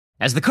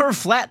As the curve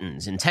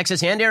flattens in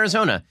Texas and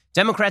Arizona,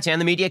 Democrats and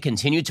the media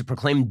continue to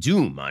proclaim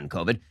doom on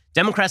COVID.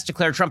 Democrats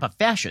declare Trump a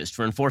fascist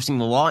for enforcing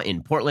the law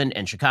in Portland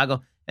and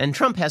Chicago, and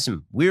Trump has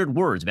some weird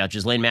words about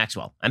Ghislaine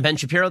Maxwell. I'm Ben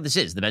Shapiro. This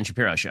is The Ben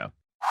Shapiro Show.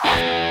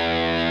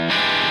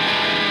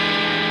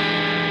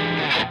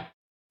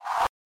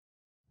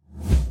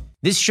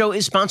 This show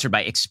is sponsored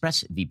by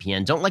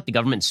ExpressVPN. Don't like the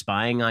government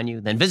spying on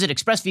you? Then visit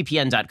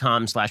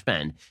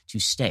expressvpn.com/Ben to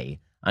stay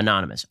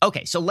anonymous.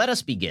 Okay, so let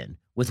us begin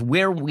with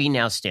where we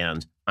now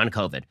stand on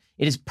COVID.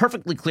 It is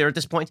perfectly clear at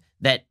this point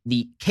that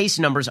the case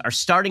numbers are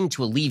starting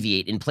to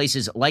alleviate in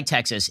places like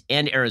Texas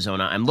and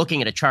Arizona. I'm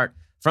looking at a chart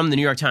from the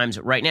New York Times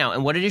right now,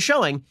 and what it is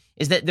showing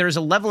is that there is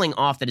a leveling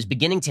off that is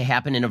beginning to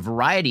happen in a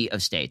variety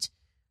of states.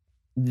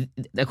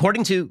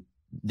 According to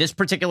this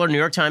particular New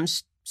York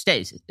Times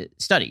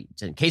study,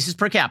 cases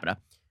per capita,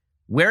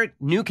 where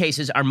new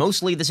cases are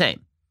mostly the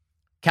same.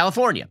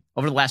 California,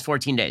 over the last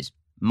 14 days,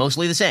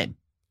 mostly the same.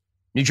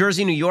 New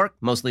Jersey, New York,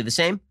 mostly the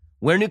same.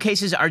 Where new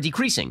cases are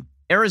decreasing,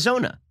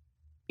 Arizona,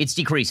 it's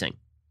decreasing.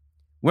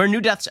 Where new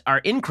deaths are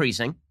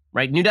increasing,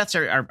 right? New deaths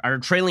are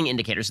trailing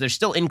indicators. They're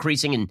still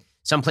increasing in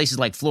some places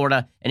like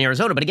Florida and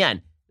Arizona. But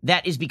again,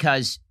 that is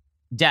because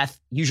death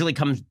usually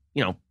comes,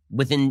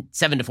 within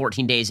 7 to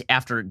 14 days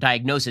after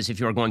diagnosis if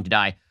you are going to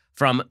die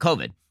from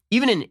COVID.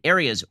 Even in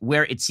areas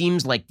where it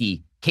seems like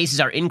the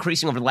cases are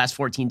increasing over the last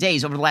 14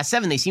 days, over the last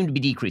 7, they seem to be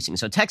decreasing.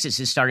 So Texas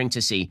is starting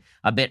to see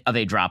a bit of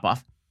a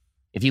drop-off.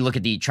 If you look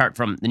at the chart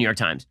from the New York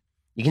Times,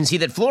 you can see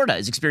that Florida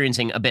is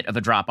experiencing a bit of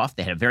a drop-off.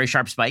 They had a very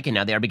sharp spike, and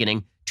now they are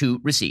beginning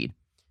to recede.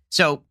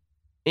 So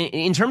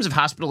in terms of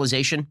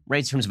hospitalization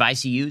rates, in terms of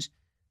ICUs,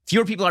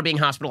 fewer people are being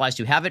hospitalized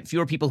who have it.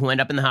 Fewer people who end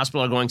up in the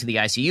hospital are going to the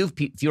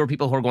ICU. Fewer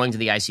people who are going to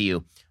the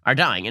ICU are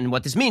dying. And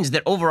what this means is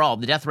that overall,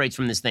 the death rates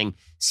from this thing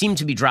seem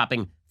to be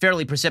dropping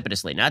fairly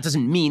precipitously. Now, that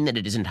doesn't mean that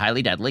it isn't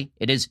highly deadly.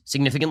 It is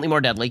significantly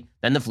more deadly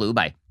than the flu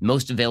by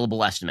most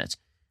available estimates.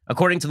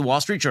 According to the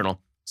Wall Street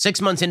Journal,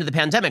 6 months into the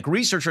pandemic,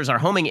 researchers are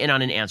homing in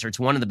on an answer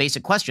to one of the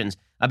basic questions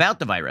about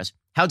the virus.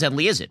 How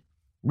deadly is it?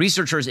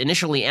 Researchers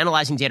initially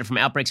analyzing data from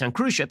outbreaks on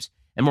cruise ships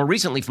and more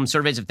recently from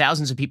surveys of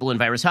thousands of people in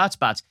virus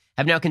hotspots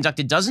have now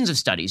conducted dozens of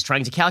studies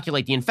trying to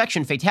calculate the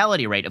infection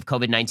fatality rate of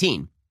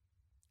COVID-19.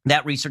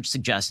 That research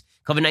suggests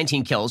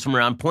COVID-19 kills from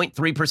around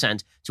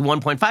 0.3% to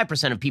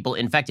 1.5% of people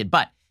infected.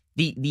 But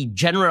the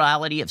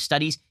generality of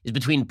studies is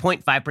between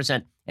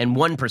 0.5% and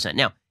 1%.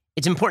 Now,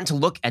 it's important to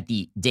look at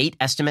the date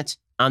estimates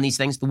on these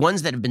things. The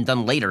ones that have been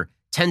done later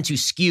tend to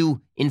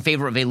skew in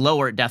favor of a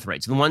lower death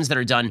rate. So the ones that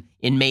are done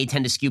in May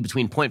tend to skew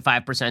between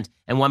 0.5%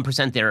 and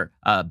 1%. There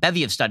are a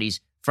bevy of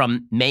studies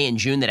from May and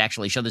June that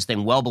actually show this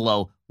thing well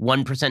below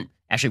 1%,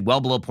 actually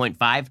well below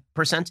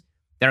 0.5%.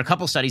 There are a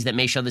couple studies that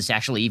may show this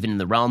actually even in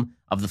the realm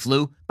of the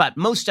flu, but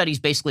most studies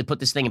basically put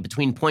this thing in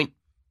between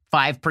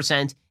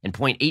 0.5% and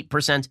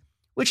 0.8%,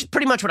 which is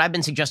pretty much what I've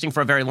been suggesting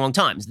for a very long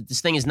time, is that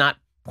this thing is not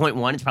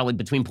 0.1, it's probably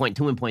between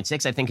 0.2 and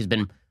 0.6, I think has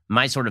been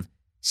my sort of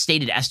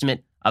stated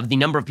estimate of the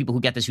number of people who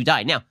get this who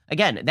die. Now,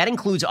 again, that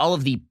includes all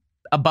of the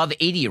above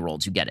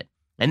 80-year-olds who get it.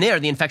 And there,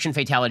 the infection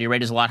fatality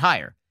rate is a lot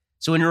higher.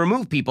 So when you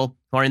remove people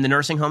who are in the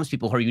nursing homes,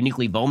 people who are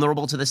uniquely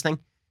vulnerable to this thing,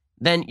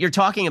 then you're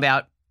talking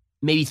about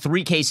maybe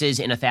 3 cases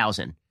in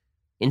 1,000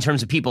 in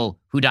terms of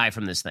people who die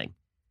from this thing.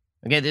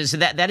 Okay, so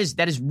that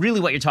is really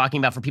what you're talking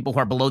about for people who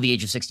are below the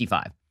age of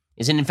 65,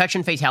 is an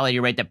infection fatality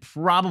rate that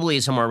probably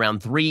is somewhere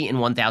around 3 in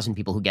 1,000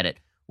 people who get it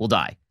will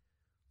die,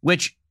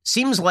 which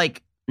seems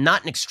like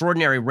not an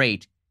extraordinary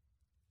rate,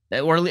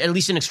 or at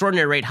least an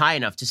extraordinary rate high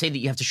enough to say that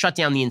you have to shut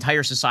down the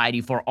entire society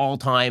for all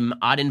time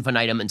ad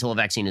infinitum until a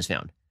vaccine is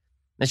found.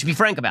 Let's be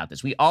frank about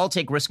this. We all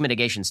take risk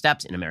mitigation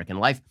steps in American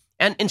life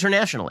and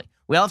internationally.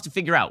 We all have to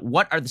figure out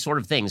what are the sort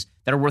of things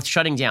that are worth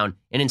shutting down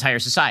an entire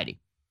society.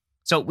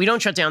 So we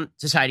don't shut down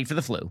society for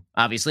the flu,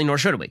 obviously, nor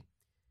should we.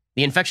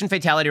 The infection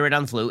fatality rate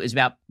on the flu is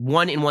about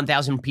 1 in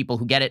 1,000 people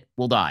who get it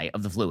will die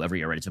of the flu every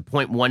year. Right? It's a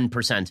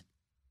 0.1%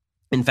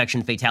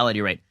 infection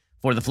fatality rate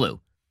for the flu.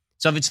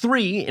 So if it's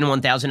 3 in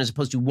 1,000 as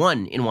opposed to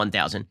 1 in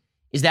 1,000,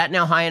 is that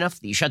now high enough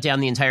that you shut down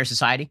the entire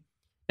society?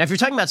 Now, if you're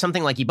talking about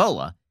something like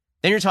Ebola,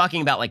 then you're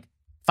talking about like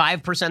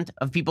 5%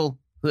 of people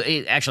who,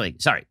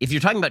 if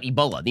you're talking about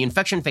Ebola, the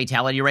infection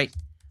fatality rate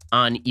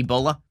on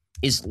Ebola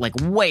is like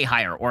way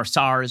higher, or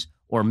SARS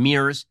or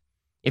MERS.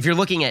 If you're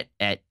looking at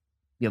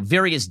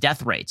various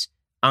death rates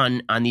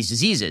on these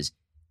diseases,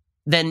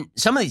 then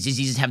some of these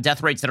diseases have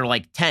death rates that are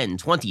like 10,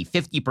 20,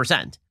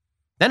 50%.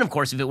 Then, of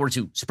course, if it were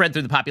to spread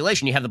through the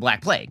population, you have the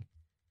Black Plague.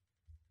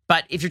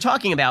 But if you're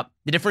talking about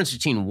the difference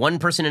between 1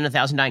 person in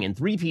 1,000 dying and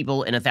 3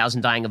 people in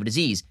 1,000 dying of a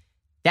disease,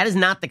 that is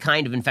not the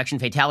kind of infection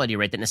fatality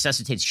rate that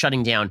necessitates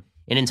shutting down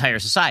an entire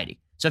society.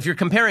 So if you're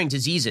comparing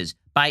diseases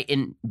by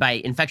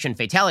infection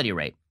fatality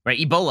rate, right?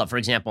 Ebola, for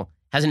example,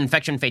 has an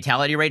infection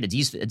fatality rate, a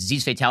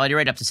disease fatality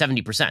rate up to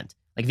 70%.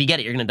 Like if you get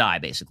it, you're going to die,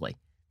 basically.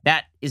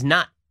 That is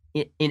not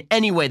in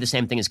any way the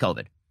same thing as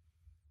COVID.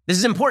 This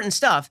is important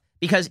stuff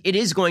because it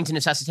is going to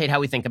necessitate how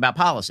we think about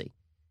policy.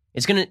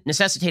 It's going to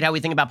necessitate how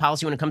we think about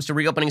policy when it comes to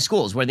reopening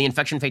schools, where the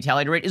infection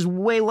fatality rate is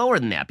way lower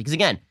than that. Because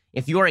again,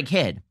 if you're a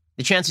kid,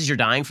 the chances you're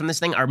dying from this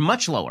thing are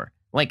much lower,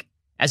 like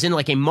as in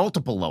like a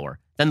multiple lower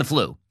than the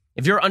flu.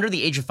 If you're under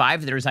the age of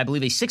 5, there is, I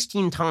believe, a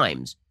 16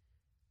 times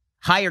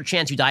higher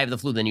chance you die of the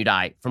flu than you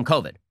die from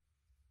COVID.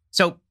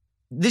 So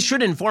this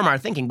should inform our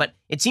thinking, but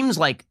it seems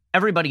like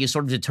everybody is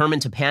sort of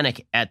determined to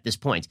panic at this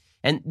point.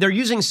 And they're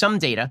using some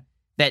data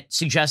that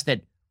suggests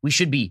that we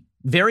should be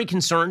very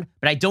concerned,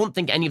 but I don't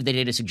think any of the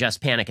data suggests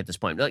panic at this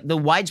point. Like the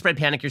widespread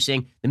panic you're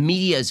seeing, the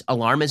media's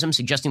alarmism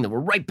suggesting that we're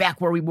right back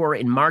where we were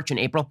in March and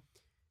April.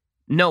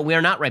 No, we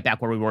are not right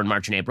back where we were in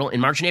March and April. In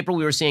March and April,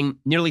 we were seeing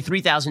nearly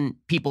 3,000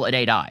 people a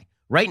day die.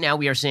 Right now,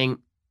 we are seeing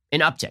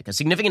an uptick, a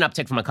significant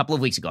uptick from a couple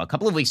of weeks ago. A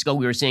couple of weeks ago,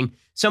 we were seeing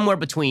somewhere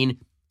between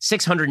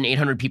 600 and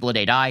 800 people a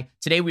day die.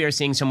 Today, we are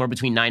seeing somewhere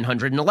between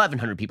 900 and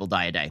 1,100 people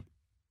die a day.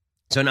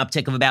 So an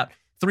uptick of about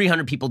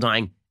 300 people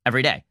dying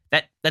every day.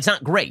 That's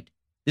not great.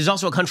 There's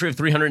also a country of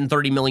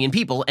 330 million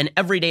people, and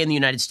every day in the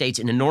United States,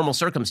 in a normal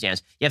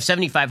circumstance, you have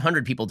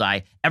 7,500 people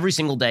die every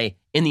single day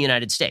in the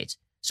United States.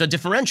 So a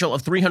differential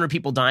of 300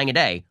 people dying a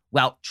day,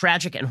 while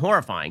tragic and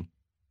horrifying,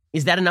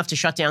 is that enough to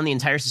shut down the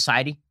entire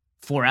society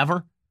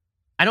forever?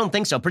 I don't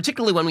think so,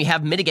 particularly when we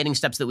have mitigating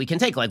steps that we can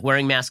take, like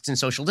wearing masks and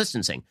social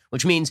distancing,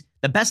 which means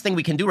the best thing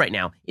we can do right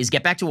now is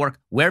get back to work,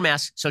 wear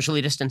masks,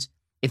 socially distance.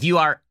 If you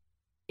are,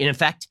 in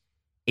effect,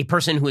 a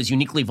person who is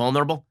uniquely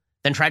vulnerable,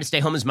 then try to stay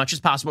home as much as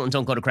possible and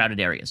don't go to crowded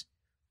areas.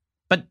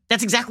 But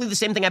that's exactly the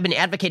same thing I've been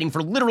advocating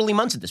for literally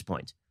months at this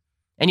point.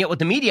 And yet what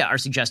the media are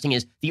suggesting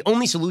is the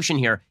only solution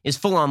here is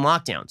full-on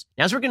lockdowns.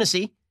 Now, as we're going to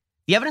see,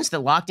 the evidence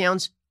that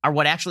lockdowns are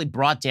what actually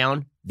brought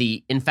down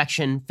the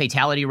infection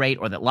fatality rate,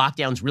 or that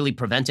lockdowns really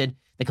prevented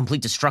the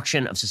complete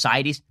destruction of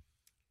societies,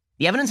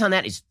 the evidence on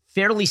that is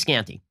fairly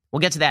scanty. We'll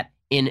get to that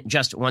in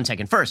just 1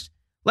 second. First,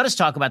 let us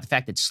talk about the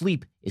fact that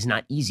sleep is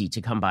not easy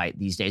to come by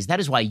these days. That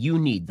is why you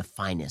need the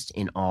finest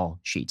in all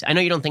sheets. I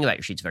know you don't think about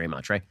your sheets very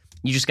much, right?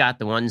 You just got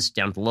the ones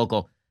down at the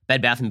local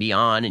Bed Bath &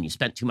 Beyond, and you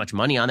spent too much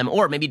money on them,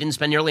 or maybe you didn't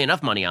spend nearly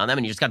enough money on them,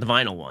 and you just got the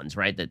vinyl ones,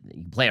 right, that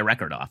you play a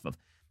record off of.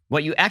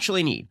 What you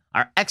actually need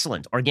are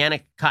excellent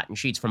organic cotton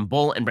sheets from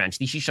Boll & Branch.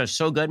 These sheets are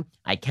so good,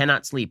 I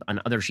cannot sleep on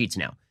other sheets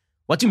now.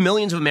 What do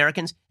millions of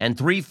Americans and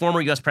 3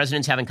 former U.S.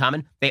 presidents have in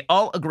common? They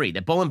all agree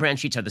that Boll & Branch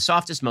sheets are the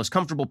softest, most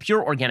comfortable,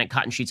 pure organic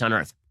cotton sheets on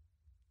earth.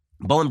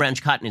 Boll &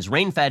 Branch cotton is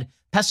rain-fed,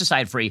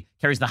 pesticide-free,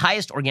 carries the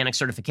highest organic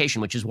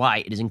certification, which is why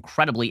it is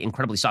incredibly,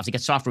 incredibly soft. It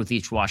gets softer with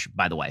each wash,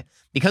 by the way.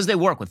 Because they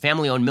work with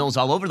family-owned mills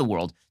all over the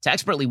world to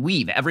expertly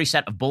weave every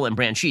set of Boll &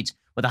 Branch sheets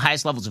with the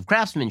highest levels of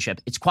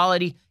craftsmanship, it's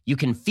quality you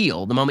can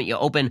feel the moment you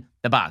open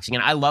the box.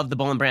 Again, I love the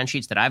Boll & Branch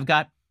sheets that I've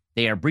got.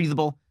 They are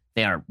breathable,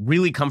 they are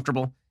really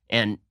comfortable,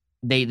 and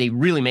they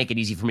really make it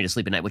easy for me to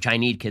sleep at night, which I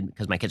need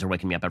because my kids are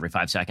waking me up every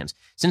 5 seconds.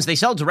 Since they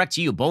sell direct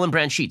to you, Boll &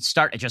 Branch sheets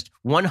start at just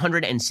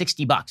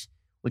 $160,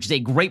 which is a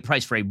great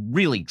price for a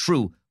really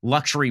true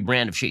luxury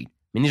brand of sheet. I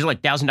mean, these are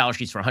like $1,000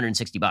 sheets for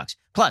 $160.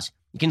 Plus,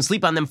 you can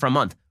sleep on them for a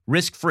month,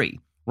 risk-free.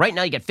 Right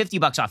now, you get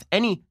 $50 off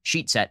any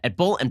sheet set at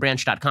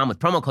bollandbranch.com with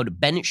promo code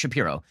Ben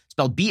Shapiro,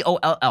 spelled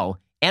B-O-L-L,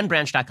 and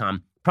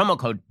branch.com. Promo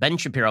code Ben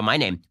Shapiro, my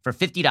name, for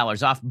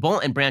 $50 off,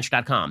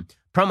 bollandbranch.com.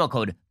 Promo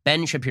code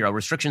Ben Shapiro.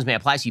 Restrictions may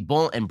apply. See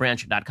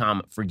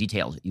bollandbranch.com for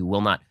details. You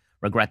will not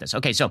regret this.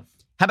 Okay, so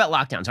how about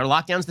lockdowns? Are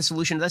lockdowns the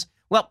solution to this?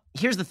 Well,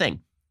 here's the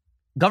thing.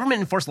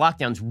 Government-enforced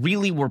lockdowns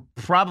really were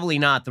probably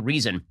not the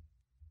reason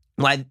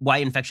why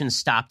infections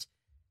stopped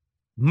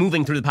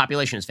moving through the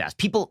population as fast.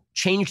 People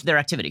changed their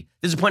activity.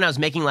 This is a point I was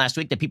making last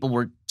week that people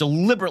were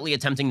deliberately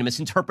attempting to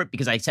misinterpret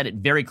because I said it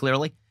very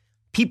clearly.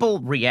 People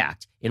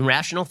react in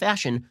rational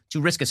fashion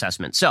to risk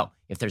assessment. So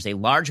if there's a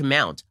large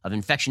amount of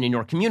infection in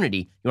your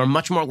community, you are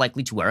much more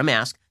likely to wear a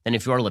mask than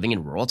if you are living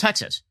in rural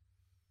Texas.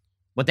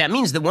 What that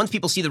means is that once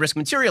people see the risk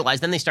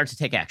materialize, then they start to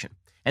take action.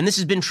 And this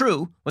has been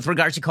true with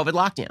regards to COVID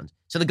lockdowns.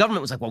 So the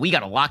government was like, well, we got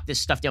to lock this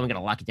stuff down. We got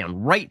to lock it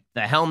down right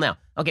the hell now.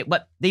 Okay,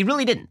 but they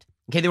really didn't.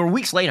 Okay, they were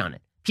weeks late on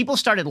it. People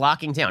started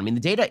locking down. I mean, the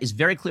data is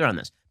very clear on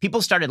this.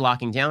 People started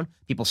locking down.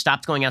 People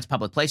stopped going out to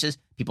public places.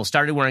 People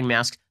started wearing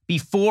masks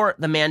before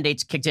the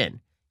mandates kicked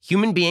in.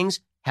 Human beings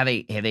have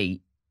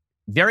a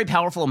very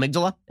powerful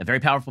amygdala, a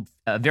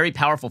very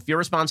powerful fear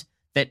response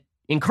that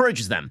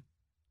encourages them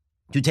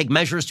to take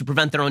measures to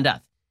prevent their own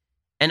death.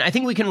 And I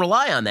think we can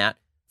rely on that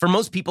for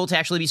most people to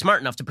actually be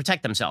smart enough to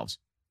protect themselves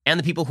and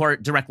the people who are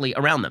directly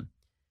around them.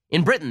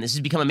 In Britain, this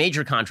has become a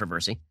major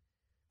controversy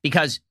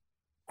because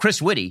Chris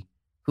Whitty,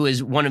 who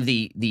is one of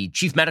the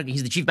chief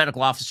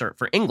medical officer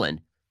for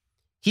England,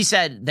 he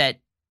said that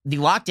the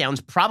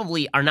lockdowns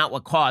probably are not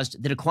what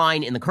caused the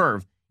decline in the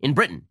curve in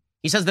Britain.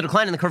 He says the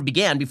decline in the curve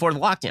began before the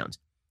lockdowns.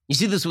 You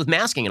see this with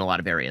masking in a lot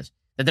of areas,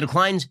 that the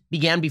declines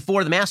began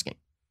before the masking.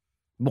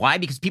 Why?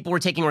 Because people were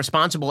taking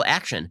responsible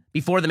action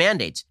before the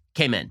mandates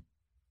came in.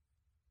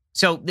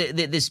 So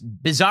this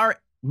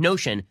bizarre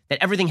notion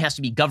that everything has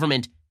to be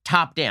government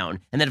top down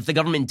and that if the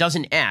government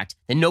doesn't act,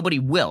 then nobody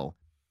will.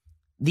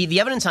 The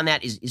evidence on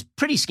that is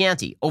pretty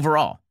scanty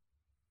overall.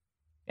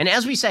 And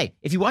as we say,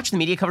 if you watch the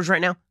media coverage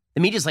right now,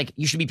 the media's like,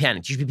 you should be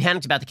panicked. You should be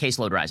panicked about the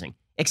caseload rising.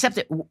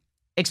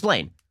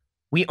 Explain.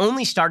 We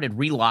only started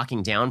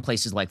relocking down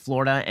places like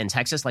Florida and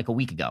Texas like a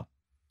week ago.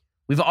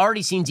 We've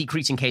already seen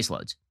decreasing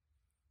caseloads.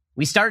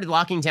 We started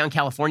locking down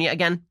California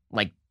again,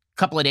 like a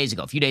couple of days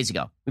ago, a few days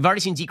ago. We've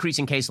already seen decrease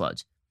in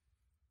caseloads.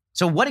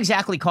 So what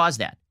exactly caused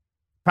that?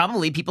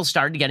 Probably people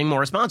started getting more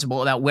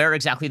responsible about where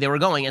exactly they were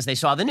going as they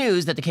saw the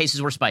news that the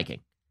cases were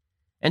spiking.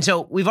 And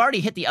so we've already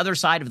hit the other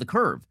side of the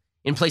curve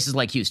in places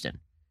like Houston.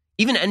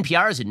 Even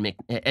NPR is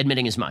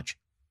admitting as much.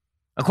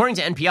 According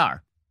to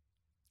NPR,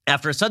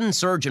 after a sudden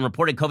surge in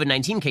reported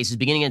COVID-19 cases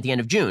beginning at the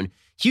end of June,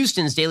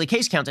 Houston's daily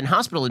case count and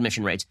hospital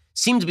admission rates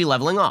seem to be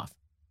leveling off.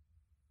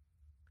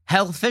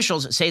 Health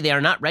officials say they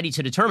are not ready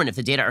to determine if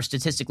the data are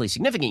statistically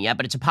significant yet,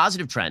 but it's a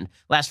positive trend.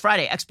 Last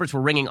Friday, experts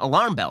were ringing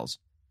alarm bells.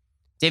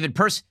 David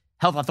Pearce,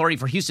 health authority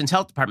for Houston's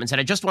health department, said,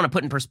 I just want to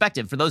put in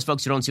perspective for those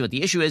folks who don't see what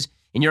the issue is.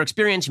 In your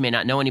experience, you may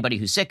not know anybody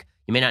who's sick.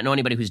 You may not know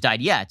anybody who's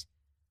died yet.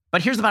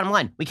 But here's the bottom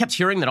line. We kept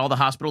hearing that all the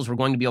hospitals were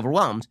going to be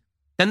overwhelmed.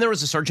 Then there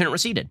was a surge and it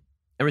receded.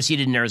 It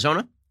receded in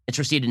Arizona. It's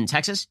receded in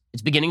Texas.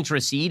 It's beginning to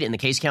recede in the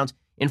case count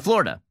in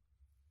Florida.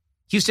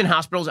 Houston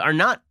hospitals are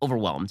not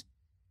overwhelmed.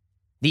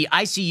 The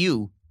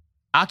ICU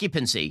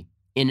occupancy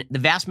in the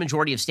vast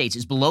majority of states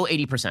is below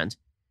 80%.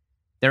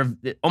 There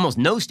are almost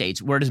no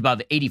states where it is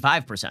above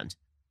 85%,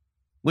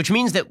 which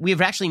means that we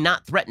have actually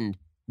not threatened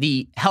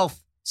the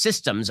health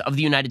systems of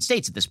the United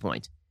States at this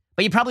point.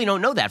 But you probably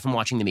don't know that from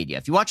watching the media.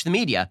 If you watch the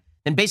media,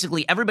 then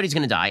basically everybody's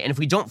going to die. And if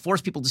we don't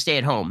force people to stay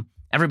at home,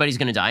 everybody's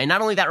going to die. And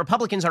not only that,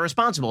 Republicans are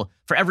responsible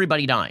for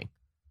everybody dying.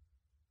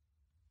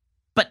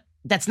 But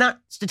that's not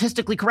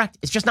statistically correct.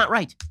 It's just not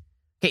right.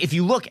 Okay, if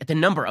you look at the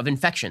number of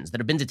infections that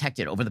have been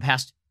detected over the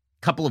past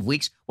couple of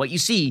weeks, what you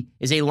see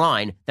is a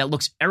line that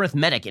looks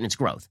arithmetic in its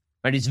growth.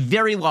 Right? It's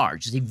very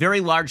large. It's a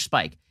very large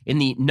spike in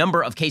the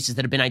number of cases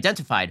that have been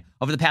identified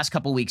over the past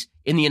couple of weeks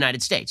in the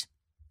United States.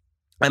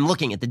 I'm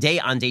looking at the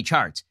day-on-day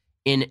charts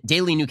in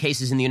daily new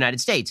cases in the United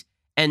States.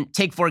 And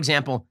take, for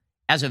example,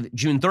 as of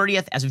June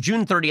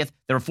 30th,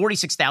 there were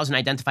 46,000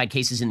 identified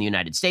cases in the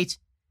United States.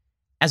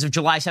 As of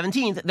July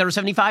 17th, there were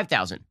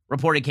 75,000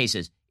 reported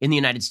cases in the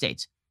United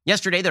States.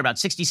 Yesterday, there were about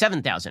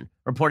 67,000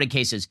 reported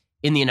cases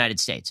in the United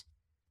States.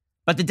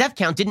 But the death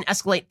count didn't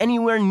escalate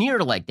anywhere near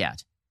like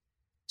that.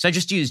 So I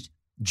just used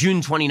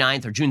June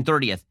 29th or June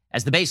 30th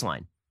as the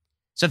baseline.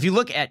 So if you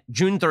look at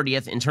June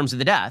 30th in terms of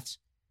the deaths,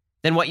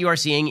 then what you are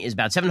seeing is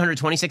about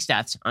 726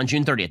 deaths on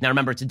June 30th. Now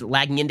remember, it's a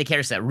lagging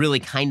indicator, so that really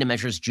kind of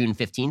measures June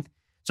 15th.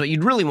 So what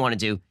you'd really want to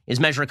do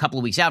is measure a couple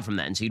of weeks out from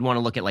then. So you'd want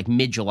to look at like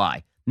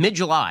mid-July.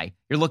 Mid-July,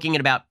 you're looking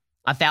at about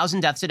 1,000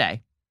 deaths a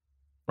day,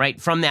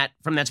 right, from that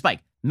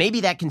spike.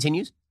 Maybe that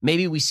continues.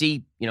 Maybe we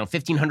see,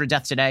 1,500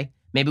 deaths a day.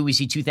 Maybe we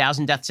see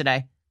 2,000 deaths a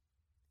day.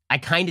 I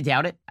kind of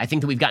doubt it. I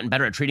think that we've gotten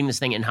better at treating this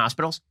thing in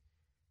hospitals.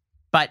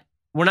 But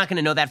we're not going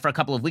to know that for a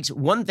couple of weeks.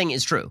 One thing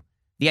is true.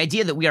 The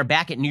idea that we are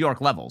back at New York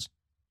levels,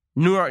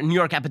 New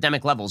York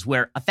epidemic levels,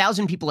 where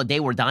 1,000 people a day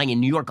were dying in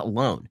New York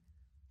alone,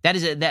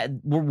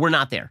 we're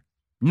not there,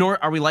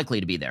 nor are we likely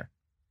to be there.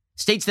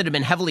 States that have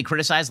been heavily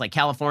criticized, like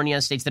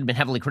California, states that have been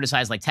heavily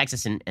criticized, like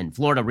Texas and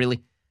Florida,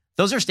 really,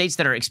 those are states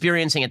that are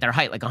experiencing at their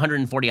height like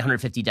 140,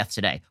 150 deaths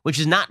a day, which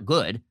is not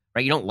good,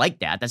 right? You don't like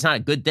that. That's not a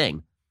good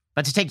thing.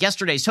 But to take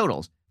yesterday's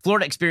totals,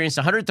 Florida experienced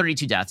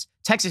 132 deaths.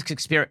 Texas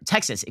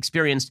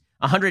experienced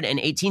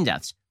 118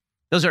 deaths.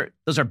 Those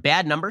are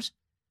bad numbers.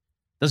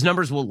 Those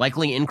numbers will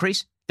likely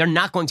increase. They're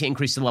not going to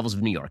increase to the levels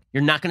of New York.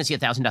 You're not going to see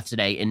 1,000 deaths a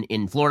day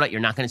in Florida.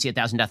 You're not going to see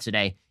 1,000 deaths a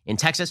day in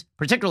Texas,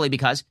 particularly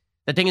because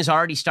the thing has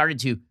already started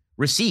to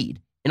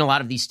recede in a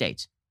lot of these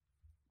states.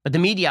 But the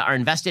media are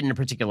invested in a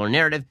particular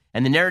narrative,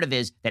 and the narrative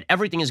is that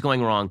everything is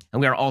going wrong and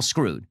we are all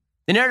screwed.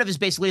 The narrative is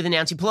basically the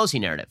Nancy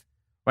Pelosi narrative,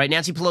 right?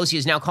 Nancy Pelosi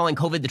is now calling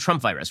COVID the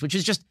Trump virus, which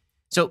is just,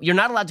 so you're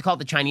not allowed to call it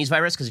the Chinese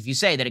virus, because if you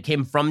say that it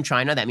came from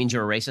China, that means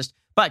you're a racist.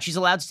 But she's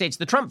allowed to say it's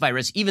the Trump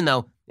virus, even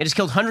though it has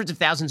killed hundreds of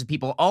thousands of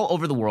people all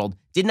over the world,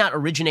 did not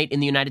originate in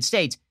the United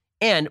States,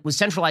 and was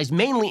centralized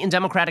mainly in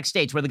Democratic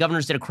states where the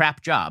governors did a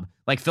crap job,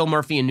 like Phil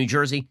Murphy in New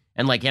Jersey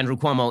and like Andrew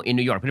Cuomo in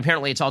New York. But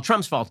apparently it's all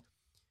Trump's fault.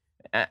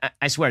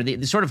 I swear,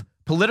 the sort of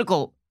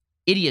political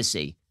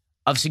idiocy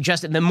of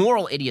suggesting, the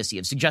moral idiocy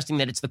of suggesting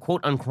that it's the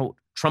quote-unquote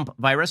Trump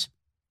virus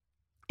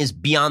is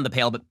beyond the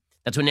pale, but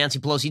that's what Nancy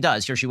Pelosi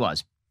does. Here she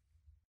was.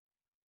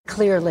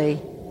 Clearly,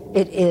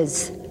 it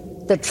is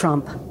the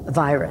Trump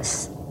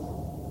virus.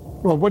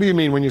 Well, what do you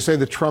mean when you say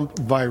the Trump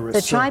virus?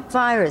 The Trump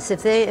virus.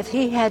 If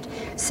he had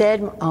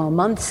said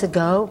months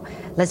ago,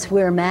 let's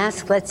wear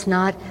masks,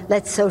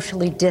 let's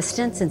socially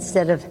distance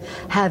instead of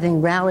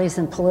having rallies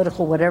and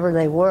political whatever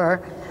they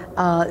were,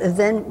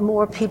 then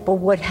more people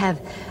would have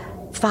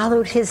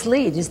followed his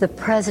lead as the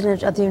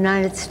president of the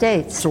United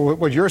States. So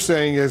what you're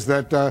saying is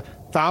that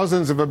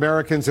thousands of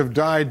Americans have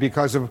died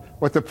because of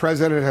what the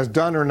president has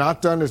done or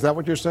not done? Is that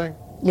what you're saying?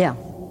 Yeah.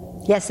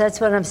 Yes, that's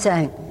what I'm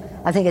saying.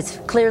 I think it's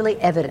clearly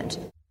evident.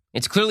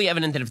 It's clearly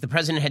evident that if the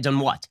president had done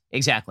what?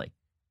 Exactly.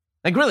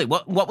 Like, really,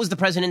 what was the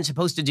president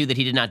supposed to do that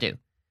he did not do?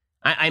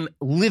 I'm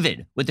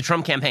livid with the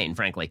Trump campaign,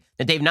 frankly,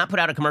 that they've not put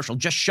out a commercial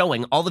just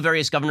showing all the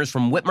various governors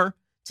from Whitmer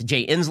to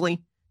Jay Inslee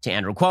to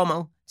Andrew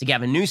Cuomo to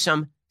Gavin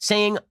Newsom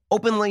saying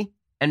openly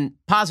and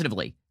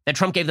positively that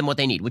Trump gave them what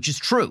they need, which is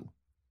true.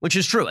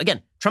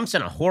 Again, Trump's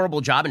done a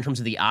horrible job in terms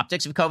of the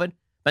optics of COVID,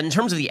 But in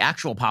terms of the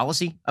actual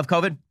policy of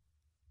COVID,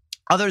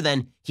 other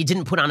than he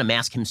didn't put on a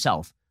mask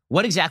himself,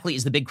 what exactly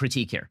is the big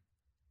critique here?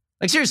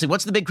 Like, seriously,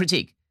 what's the big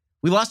critique?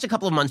 We lost a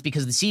couple of months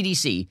because the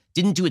CDC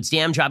didn't do its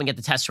damn job and get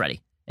the tests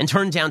ready and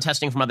turned down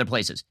testing from other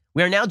places.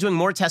 We are now doing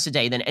more tests a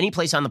day than any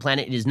place on the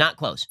planet. It is not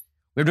close.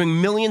 We're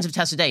doing millions of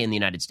tests a day in the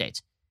United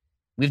States.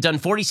 We've done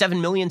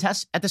 47 million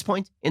tests at this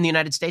point in the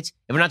United States.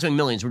 If we're not doing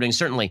millions, we're doing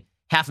certainly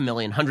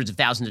 500,000, hundreds of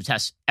thousands of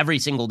tests every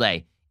single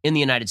day in the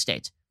United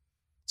States.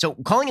 So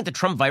calling it the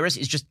Trump virus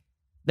is just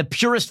the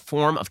purest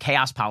form of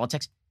chaos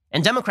politics.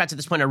 And Democrats at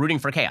this point are rooting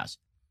for chaos.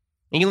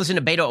 And you can listen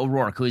to Beto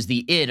O'Rourke, who is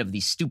the id of the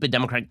stupid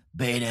Democrat.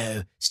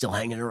 Beto, still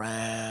hanging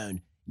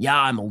around. Yeah,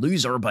 I'm a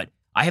loser, but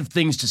I have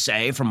things to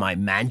say from my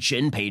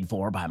mansion paid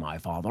for by my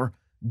father.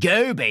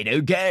 Go,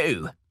 Beto,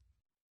 go.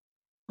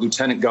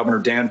 Lieutenant Governor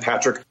Dan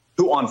Patrick,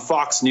 who on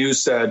Fox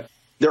News said,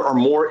 there are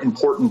more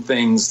important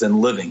things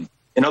than living.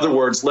 In other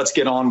words, let's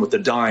get on with the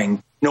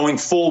dying, knowing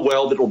full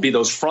well that it will be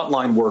those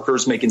frontline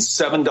workers making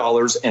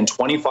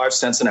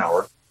 $7.25 an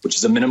hour, which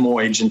is a minimum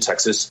wage in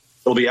Texas.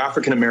 It'll be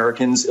African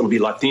Americans, it'll be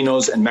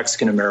Latinos and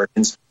Mexican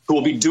Americans who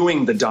will be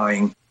doing the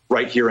dying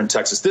right here in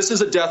Texas. This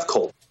is a death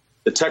cult,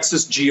 the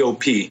Texas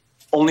GOP,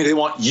 only they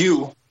want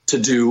you to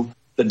do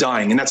the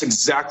dying. And that's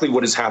exactly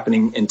what is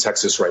happening in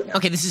Texas right now.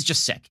 Okay, this is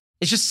just sick.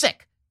 It's just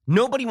sick.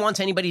 Nobody wants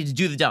anybody to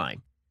do the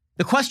dying.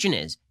 The question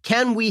is,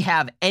 can we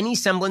have any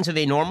semblance of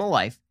a normal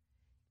life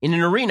in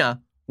an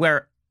arena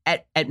where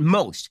at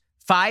most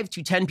 5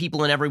 to 10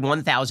 people in every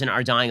 1,000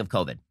 are dying of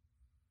COVID?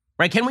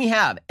 Right? Can we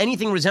have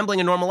anything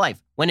resembling a normal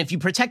life when if you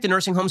protect the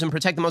nursing homes and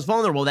protect the most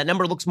vulnerable, that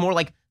number looks more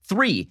like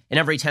 3 in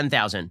every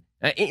 10,000,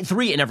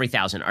 3 in every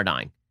 1,000 are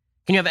dying?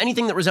 Can you have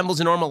anything that resembles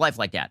a normal life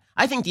like that?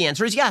 I think the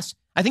answer is yes.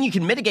 I think you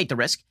can mitigate the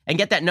risk and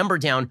get that number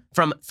down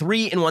from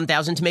 3 in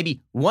 1,000 to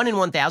maybe 1 in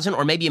 1,000,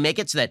 or maybe you make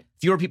it so that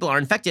fewer people are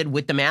infected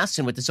with the masks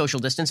and with the social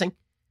distancing.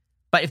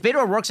 But if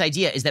Beto O'Rourke's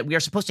idea is that we are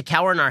supposed to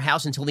cower in our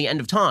house until the end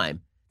of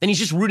time, then he's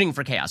just rooting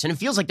for chaos. And it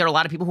feels like there are a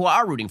lot of people who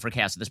are rooting for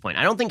chaos at this point.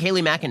 I don't think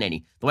Haley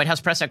McEnany, the White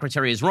House press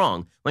secretary, is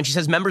wrong when she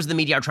says members of the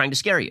media are trying to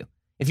scare you.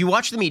 If you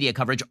watch the media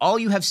coverage, all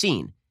you have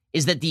seen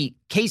is that the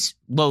case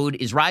load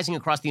is rising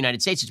across the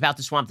United States. It's about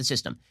to swamp the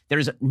system. There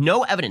is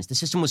no evidence the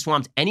system was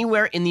swamped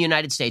anywhere in the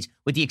United States,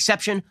 with the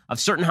exception of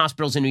certain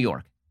hospitals in New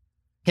York.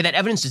 Okay, that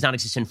evidence does not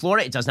exist in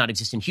Florida. It does not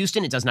exist in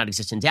Houston. It does not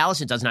exist in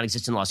Dallas. It does not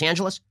exist in Los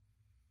Angeles.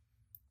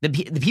 The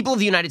people of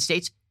the United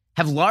States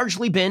have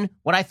largely been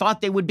what I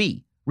thought they would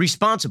be,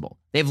 responsible.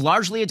 They've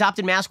largely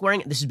adopted mask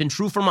wearing. This has been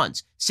true for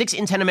months. 6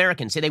 in 10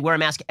 Americans say they wear a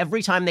mask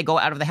every time they go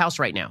out of the house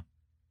right now.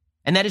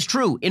 And that is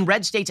true in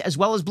red states as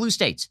well as blue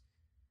states.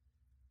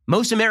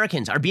 Most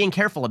Americans are being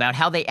careful about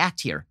how they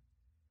act here.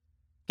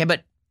 Okay,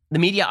 but the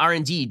media are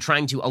indeed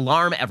trying to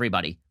alarm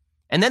everybody.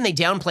 And then they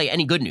downplay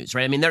any good news,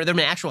 right? I mean, there have been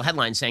actual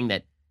headlines saying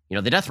that,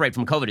 the death rate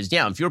from COVID is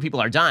down. Fewer people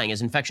are dying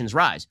as infections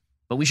rise.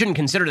 But we shouldn't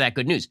consider that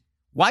good news.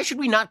 Why should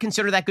we not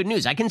consider that good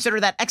news? I consider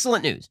that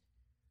excellent news.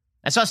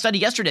 I saw a study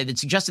yesterday that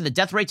suggested that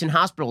death rates in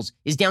hospitals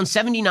is down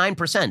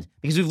 79%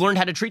 because we've learned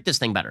how to treat this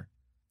thing better.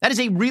 That is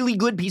a really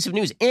good piece of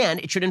news, and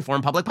it should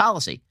inform public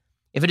policy.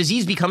 If a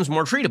disease becomes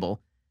more treatable,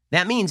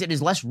 that means it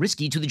is less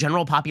risky to the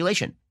general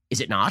population. Is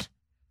it not?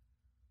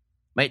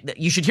 Right?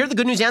 You should hear the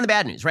good news and the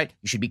bad news, right?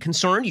 You should be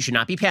concerned. You should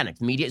not be panicked.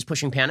 The media is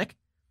pushing panic.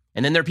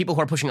 And then there are people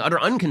who are pushing utter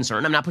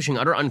unconcern. I'm not pushing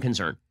utter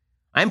unconcern.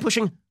 I'm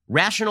pushing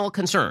rational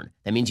concern.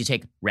 That means you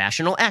take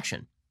rational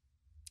action.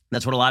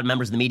 That's what a lot of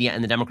members of the media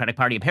and the Democratic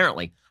Party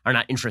apparently are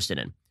not interested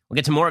in. We'll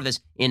get to more of this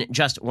in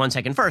just 1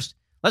 second. First,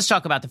 let's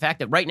talk about the fact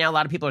that right now a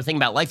lot of people are thinking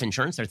about life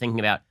insurance. They're thinking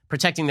about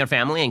protecting their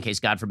family in case,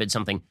 God forbid,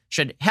 something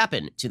should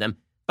happen to them.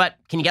 But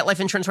can you get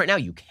life insurance right now?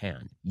 You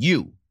can.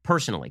 You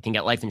personally can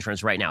get life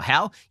insurance right now.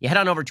 How? You head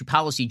on over to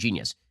Policy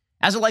Genius.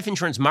 As a life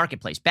insurance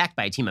marketplace backed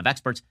by a team of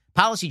experts,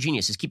 Policy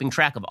Genius is keeping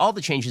track of all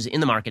the changes in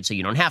the market so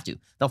you don't have to.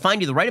 They'll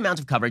find you the right amount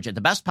of coverage at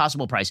the best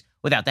possible price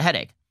without the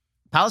headache.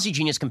 Policy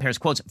Genius compares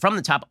quotes from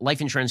the top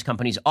life insurance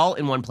companies all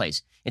in one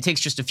place. It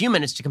takes just a few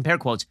minutes to compare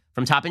quotes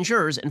from top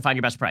insurers and find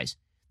your best price.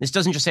 This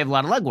doesn't just save a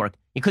lot of legwork.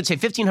 You could save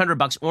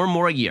 $1,500 or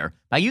more a year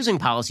by using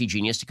Policy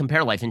Genius to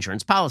compare life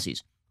insurance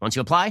policies. Once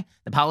you apply,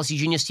 the Policy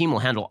Genius team will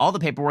handle all the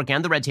paperwork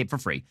and the red tape for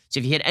free. So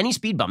if you hit any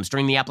speed bumps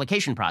during the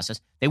application process,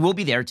 they will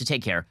be there to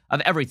take care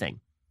of everything.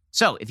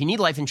 So if you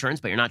need life insurance,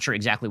 but you're not sure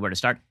exactly where to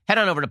start, head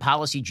on over to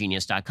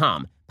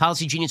PolicyGenius.com.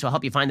 Policy Genius will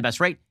help you find the best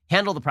rate,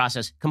 handle the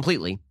process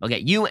completely. They'll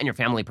get you and your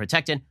family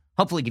protected,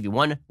 hopefully give you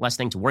one less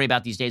thing to worry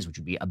about these days, which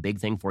would be a big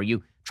thing for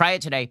you. Try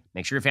it today.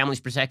 Make sure your family's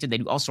protected. They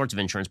do all sorts of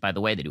insurance, by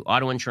the way. They do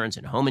auto insurance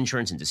and home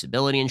insurance and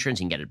disability insurance.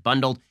 You can get it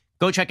bundled.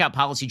 Go check out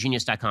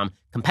PolicyGenius.com.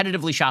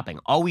 Competitively shopping,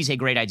 always a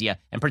great idea,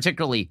 and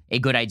particularly a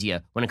good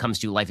idea when it comes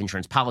to life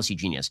insurance.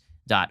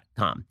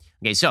 PolicyGenius.com.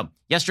 Okay, so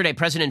yesterday,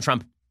 President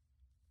Trump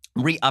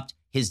re-upped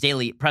his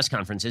daily press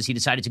conferences. He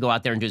decided to go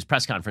out there and do his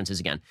press conferences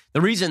again. The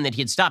reason that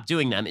he had stopped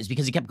doing them is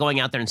because he kept going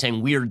out there and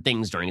saying weird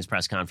things during his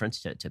press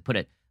conference, to put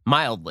it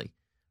mildly,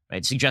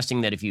 right?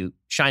 Suggesting that if you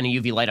shine a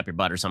UV light up your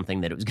butt or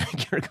something, that it was going to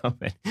cure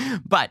COVID.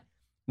 But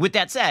with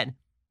that said,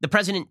 the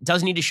president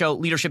does need to show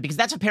leadership because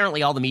that's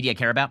apparently all the media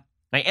care about.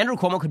 Right? Andrew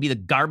Cuomo could be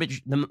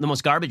the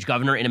most garbage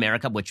governor in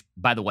America, which,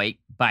 by the way,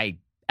 by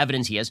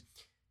evidence he is.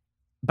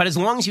 But as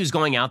long as he was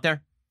going out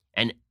there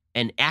and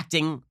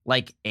acting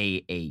like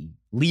a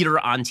leader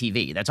on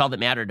TV, that's all that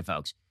mattered to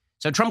folks.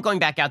 So Trump going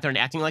back out there and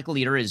acting like a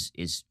leader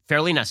is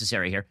fairly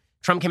necessary here.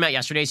 Trump came out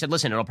yesterday and said,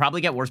 listen, it'll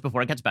probably get worse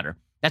before it gets better.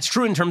 That's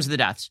true in terms of the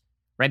deaths,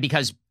 right?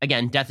 Because,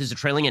 again, death is a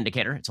trailing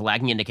indicator. It's a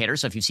lagging indicator.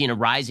 So if you've seen a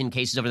rise in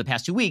cases over the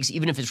past 2 weeks,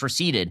 even if it's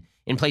receded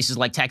in places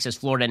like Texas,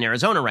 Florida, and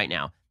Arizona right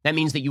now, that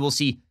means that you will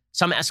see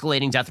some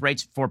escalating death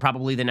rates for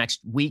probably the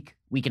next week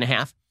and a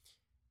half.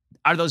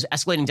 Are those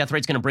escalating death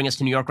rates going to bring us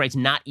to New York rates?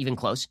 Not even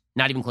close.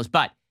 Not even close.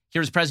 But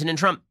here's President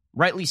Trump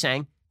rightly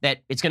saying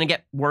that it's going to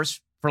get worse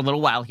for a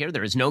little while here.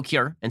 There is no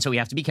cure, and so we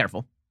have to be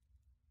careful.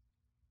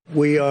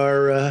 We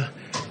are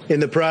in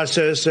the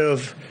process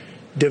of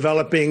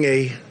developing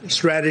a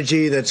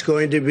strategy that's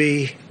going to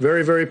be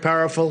very, very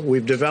powerful.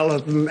 We've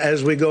developed them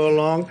as we go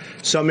along.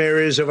 Some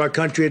areas of our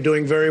country are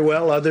doing very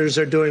well. Others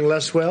are doing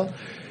less well.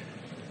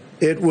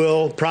 It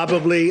will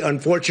probably,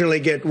 unfortunately,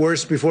 get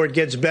worse before it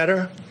gets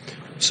better.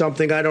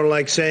 Something I don't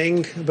like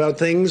saying about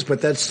things,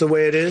 but that's the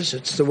way it is.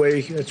 It's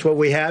what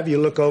we have. You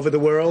look over the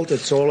world.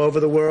 It's all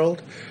over the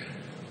world.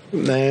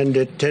 And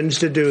it tends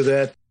to do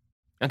that.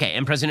 Okay,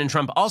 and President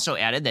Trump also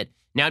added that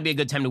now would be a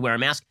good time to wear a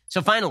mask.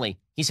 So finally,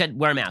 he said,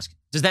 wear a mask.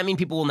 Does that mean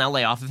people will now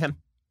lay off of him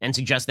and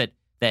suggest that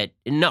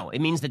no, it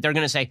means that they're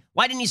going to say,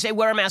 why didn't he say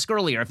wear a mask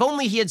earlier? If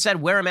only he had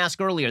said wear a mask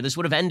earlier, this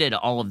would have ended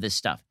all of this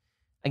stuff.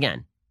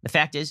 Again, the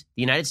fact is,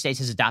 the United States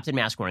has adopted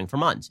mask wearing for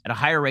months at a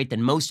higher rate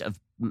than most of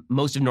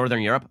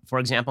Northern Europe, for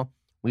example.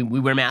 We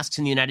wear masks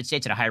in the United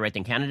States at a higher rate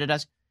than Canada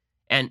does.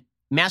 And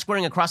mask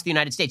wearing across the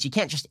United States, you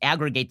can't just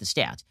aggregate the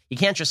stats. You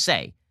can't just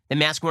say that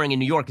mask wearing in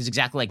New York is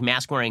exactly like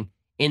mask wearing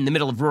in the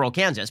middle of rural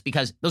Kansas,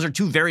 because those are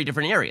two very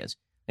different areas.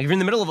 Like if you're in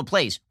the middle of a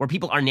place where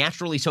people are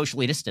naturally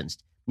socially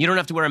distanced, you don't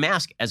have to wear a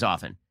mask as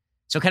often.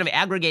 So kind of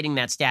aggregating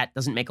that stat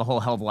doesn't make a whole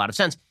hell of a lot of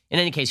sense. In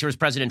any case, here's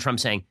President Trump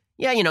saying,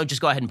 yeah,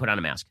 just go ahead and put on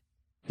a mask.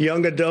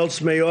 Young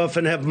adults may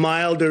often have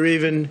mild or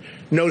even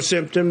no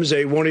symptoms.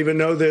 They won't even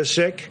know they're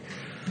sick.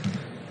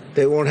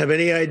 They won't have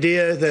any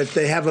idea that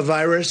they have a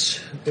virus.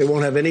 They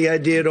won't have any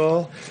idea at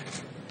all.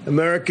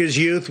 America's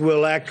youth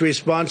will act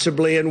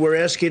responsibly, and we're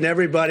asking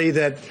everybody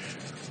that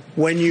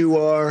when you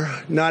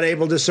are not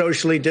able to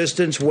socially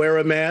distance, wear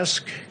a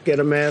mask, get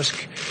a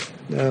mask.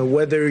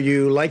 Whether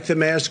you like the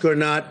mask or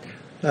not,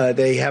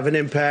 they have an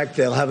impact,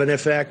 they'll have an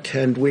effect,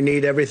 and we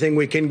need everything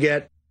we can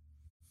get.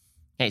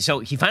 Okay, so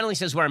he finally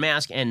says wear a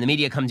mask, and the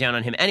media come down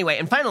on him anyway.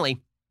 And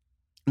finally,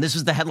 this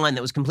was the headline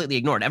that was completely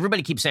ignored.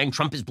 Everybody keeps saying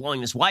Trump is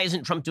blowing this. Why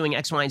isn't Trump doing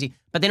X, Y, and Z?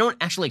 But they don't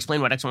actually explain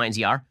what X, Y, and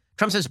Z are.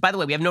 Trump says, by the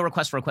way, we have no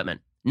request for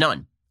equipment.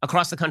 None.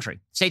 Across the country.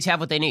 States have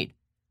what they need.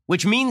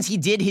 Which means he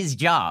did his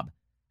job.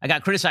 I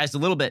got criticized a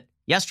little bit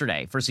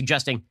yesterday for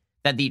suggesting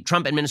that the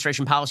Trump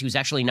administration policy was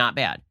actually not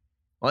bad.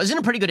 Well, isn't it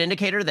a pretty good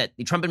indicator that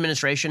the Trump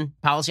administration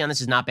policy on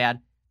this is not bad?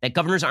 That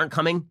governors aren't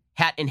coming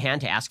hat in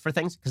hand to ask for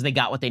things because they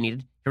got what they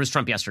needed? Here was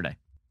Trump yesterday.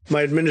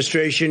 My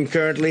administration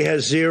currently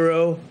has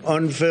 0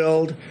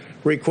 unfulfilled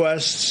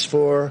requests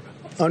for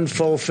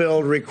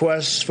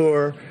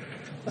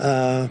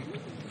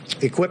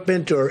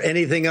equipment or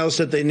anything else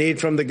that they need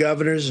from the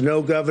governors.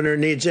 No governor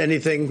needs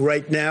anything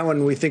right now,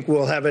 and we think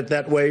we'll have it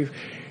that way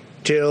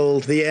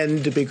till the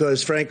end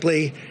because,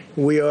 frankly,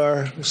 we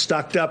are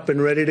stocked up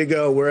and ready to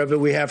go wherever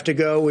we have to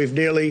go. We've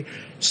nearly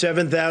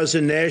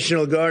 7,000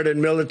 National Guard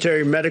and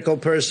military medical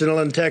personnel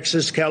in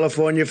Texas,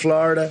 California,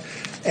 Florida,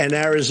 and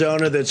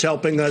Arizona that's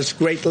helping us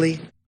greatly.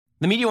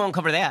 The media won't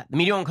cover that. The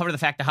media won't cover the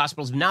fact that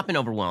hospitals have not been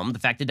overwhelmed, the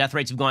fact that death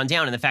rates have gone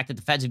down, and the fact that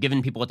the feds have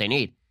given people what they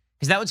need.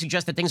 Because that would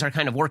suggest that things are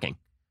kind of working.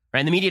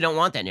 Right? And the media don't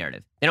want that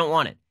narrative. They don't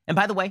want it. And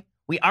by the way,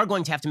 we are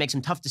going to have to make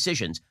some tough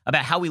decisions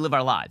about how we live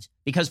our lives.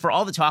 Because for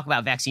all the talk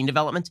about vaccine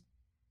development,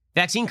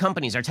 vaccine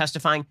companies are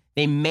testifying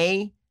they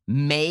may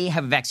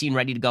have a vaccine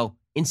ready to go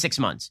in 6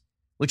 months,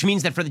 which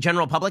means that for the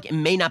general public, it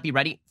may not be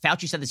ready.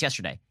 Fauci said this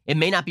yesterday. It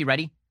may not be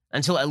ready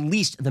until at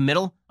least the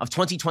middle of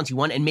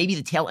 2021 and maybe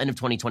the tail end of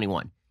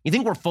 2021. You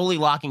think we're fully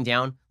locking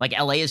down, like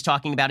LA is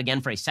talking about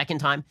again for a second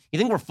time? You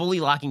think we're fully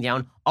locking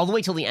down all the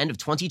way till the end of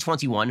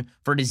 2021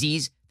 for a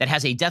disease that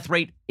has a death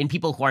rate in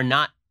people who are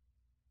not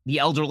the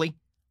elderly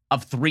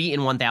of 3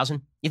 in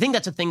 1,000? You think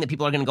that's a thing that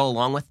people are going to go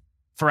along with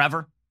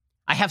forever?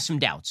 I have some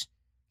doubts.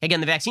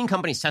 Again, the vaccine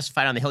companies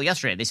testified on the Hill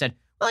yesterday. They said,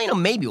 well,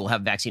 maybe we'll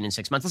have a vaccine in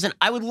 6 months. Listen,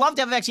 I would love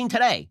to have a vaccine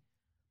today,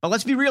 but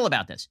let's be real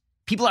about this.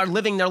 People are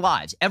living their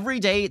lives. Every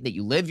day that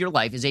you live your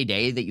life is a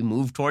day that you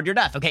move toward your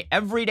death. Okay,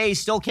 every day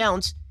still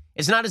counts.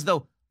 It's not as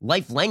though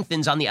life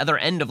lengthens on the other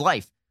end of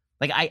life.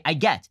 Like, I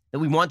get that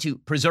we want to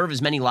preserve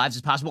as many lives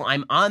as possible.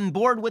 I'm on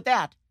board with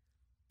that.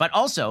 But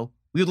also,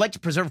 we would like to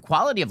preserve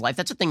quality of life.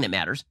 That's a thing that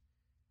matters.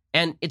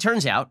 And it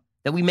turns out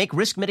that we make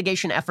risk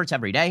mitigation efforts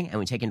every day, and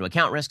we take into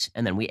account risks,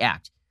 and then we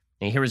act.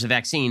 And here is a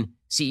vaccine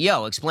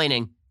CEO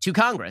explaining to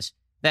Congress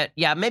that,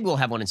 yeah, maybe we'll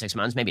have one in 6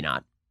 months, maybe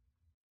not.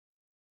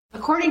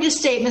 According to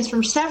statements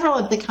from several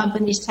of the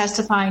companies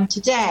testifying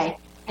today,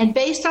 and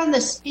based on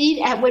the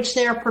speed at which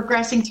they are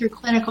progressing through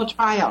clinical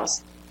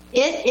trials,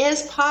 it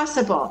is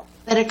possible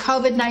that a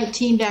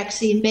COVID-19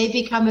 vaccine may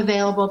become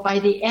available by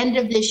the end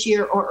of this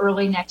year or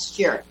early next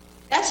year.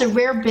 That's a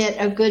rare bit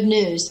of good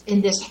news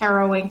in this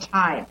harrowing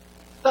time.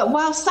 But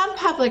while some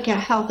public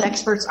health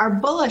experts are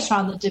bullish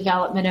on the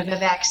development of a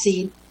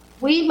vaccine,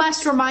 we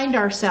must remind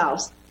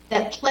ourselves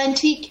that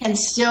plenty can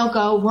still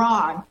go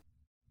wrong.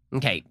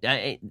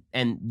 Okay,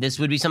 and this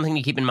would be something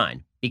to keep in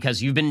mind,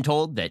 because you've been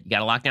told that you got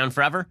to lock down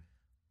forever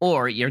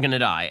or you're going to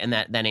die, and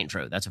that ain't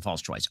true. That's a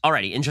false choice.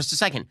 Alrighty, in just a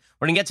second,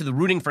 we're going to get to the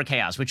rooting for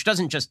chaos, which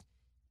doesn't just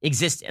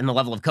exist in the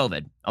level of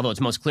COVID, although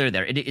it's most clear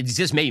there. It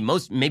exists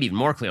maybe even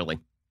more clearly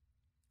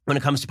when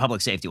it comes to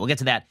public safety. We'll get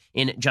to that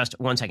in just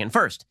 1 second.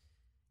 First,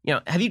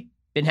 have you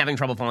been having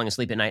trouble falling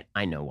asleep at night?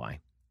 I know why.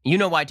 You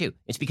know why, too.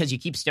 It's because you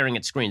keep staring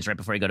at screens right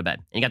before you go to bed.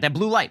 And you got that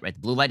blue light, right? The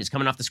blue light is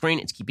coming off the screen.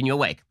 It's keeping you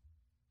awake.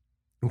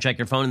 You check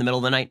your phone in the middle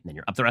of the night, and then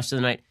you're up the rest of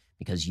the night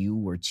because you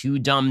were too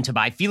dumb to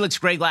buy Felix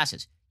Gray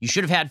glasses. You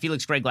should have had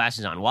Felix Gray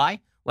glasses on. Why?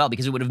 Well,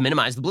 because it would have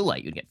minimized the blue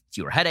light. You'd get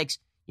fewer headaches.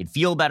 You'd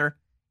feel better.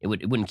 It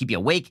wouldn't keep you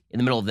awake in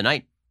the middle of the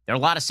night. There are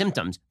a lot of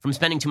symptoms from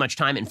spending too much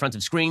time in front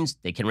of screens.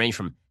 They can range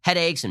from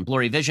headaches and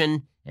blurry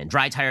vision and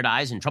dry, tired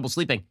eyes and trouble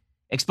sleeping.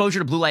 Exposure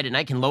to blue light at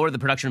night can lower the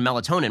production of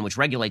melatonin, which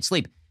regulates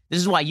sleep. This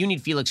is why you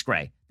need Felix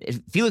Gray.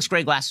 Felix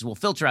Gray glasses will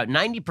filter out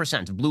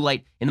 90% of blue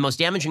light in the most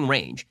damaging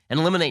range and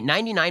eliminate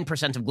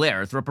 99% of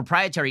glare through a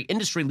proprietary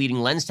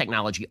industry-leading lens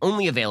technology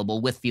only available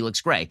with Felix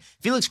Gray.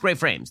 Felix Gray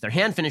frames. They're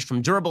hand-finished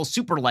from durable,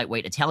 super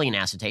lightweight Italian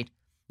acetate.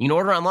 You can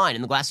order online,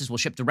 and the glasses will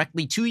ship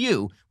directly to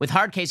you with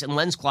hard case and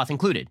lens cloth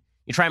included.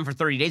 You try them for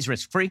 30 days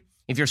risk-free.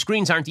 If your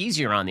screens aren't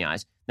easier on the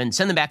eyes, then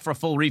send them back for a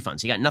full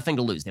refund. So you got nothing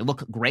to lose. They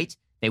look great,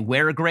 they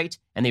wear great,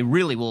 and they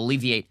really will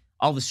alleviate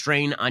all the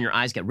strain on your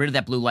eyes. Get rid of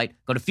that blue light.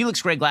 Go to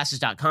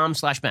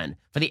FelixGrayGlasses.com/Ben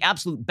for the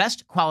absolute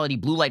best quality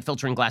blue light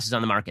filtering glasses on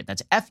the market.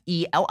 That's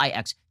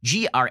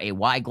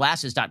FelixGray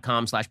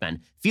Glasses.com/Ben.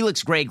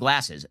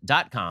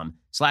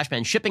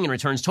 FelixGrayGlasses.com/Ben. Shipping and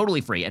returns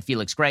totally free at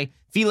Felix Gray.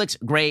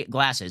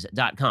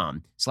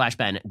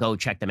 FelixGrayGlasses.com/Ben. Go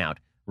check them out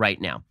right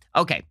now.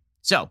 Okay,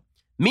 so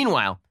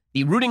meanwhile,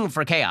 the rooting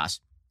for chaos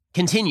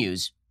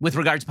continues with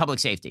regards to public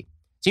safety.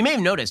 So you may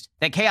have noticed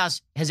that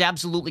chaos has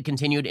absolutely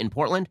continued in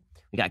Portland.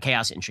 We got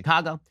chaos in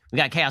Chicago. We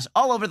got chaos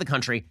all over the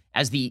country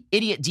as the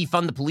idiot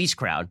defund the police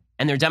crowd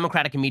and their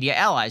Democratic and media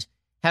allies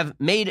have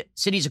made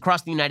cities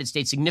across the United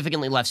States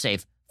significantly less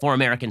safe for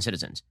American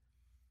citizens.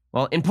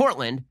 Well, in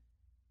Portland,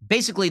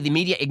 basically the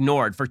media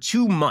ignored for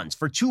 2 months,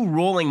 for 2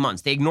 rolling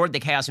months, they ignored the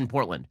chaos in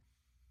Portland.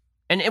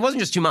 And it wasn't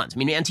just 2 months. I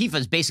mean, Antifa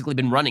has basically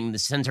been running the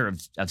center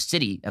of the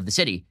city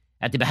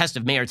at the behest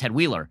of Mayor Ted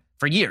Wheeler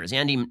for years.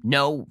 Andy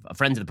Ngo, a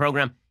friend of the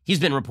program, he's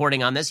been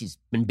reporting on this. He's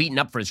been beaten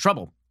up for his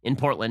trouble in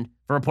Portland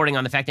for reporting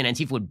on the fact that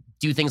Antifa would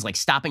do things like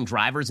stopping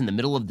drivers in the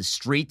middle of the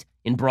street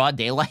in broad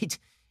daylight,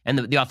 and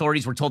the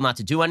authorities were told not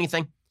to do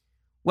anything.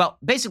 Well,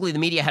 basically, the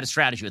media had a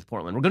strategy with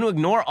Portland. We're going to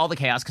ignore all the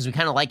chaos because we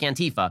kind of like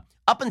Antifa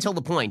up until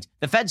the point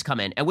the feds come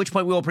in, at which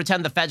point we will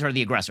pretend the feds are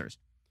the aggressors.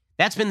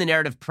 That's been the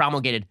narrative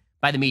promulgated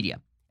by the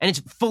media, and it's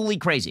fully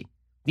crazy.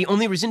 The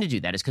only reason to do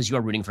that is because you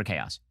are rooting for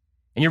chaos.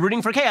 And you're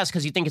rooting for chaos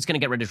because you think it's going to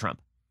get rid of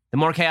Trump. The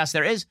more chaos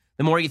there is,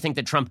 the more you think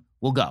that Trump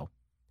will go.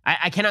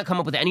 I cannot come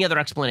up with any other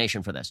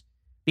explanation for this.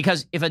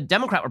 Because if a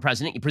Democrat were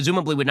president, you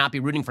presumably would not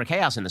be rooting for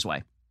chaos in this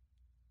way.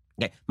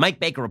 Okay. Mike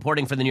Baker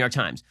reporting for the New York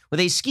Times.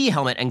 With a ski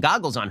helmet and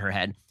goggles on her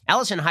head,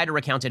 Allison Hyder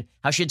recounted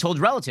how she had told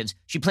relatives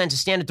she planned to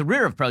stand at the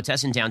rear of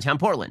protests in downtown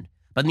Portland.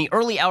 But in the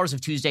early hours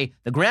of Tuesday,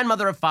 the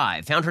grandmother of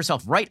 5 found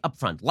herself right up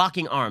front,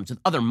 locking arms with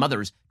other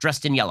mothers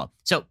dressed in yellow.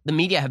 So the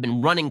media have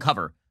been running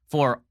cover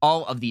for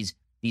all of these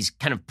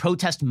kind of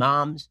protest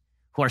moms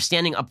who are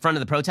standing up front of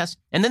the protests.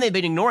 And then they've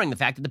been ignoring the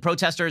fact that the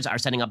protesters are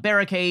setting up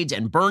barricades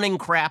and burning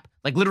crap,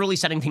 like literally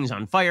setting things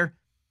on fire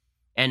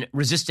and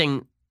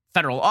resisting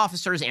federal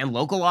officers and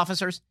local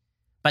officers.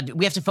 But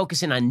we have to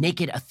focus in on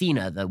naked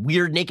Athena, the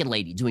weird naked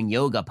lady doing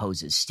yoga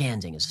poses,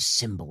 standing as a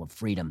symbol of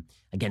freedom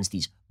against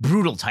these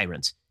brutal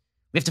tyrants.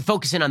 We have to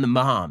focus in on the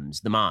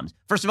moms.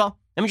 First of all,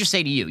 let me just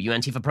say to you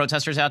Antifa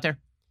protesters out there,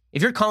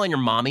 if you're calling your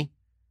mommy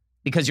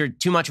because you're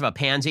too much of a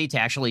pansy to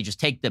actually just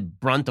take the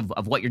brunt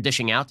of what you're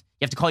dishing out,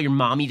 you have to call your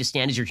mommy to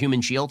stand as your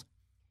human shield,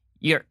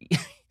 you're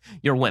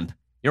a wimp.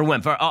 You're a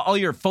wimp. For all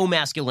your faux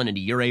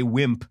masculinity, you're a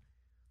wimp.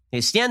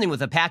 Standing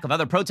with a pack of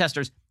other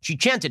protesters, she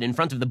chanted in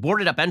front of the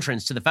boarded-up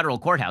entrance to the federal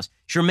courthouse.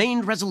 She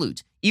remained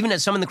resolute, even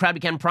as some in the crowd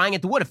began prying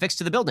at the wood affixed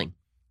to the building,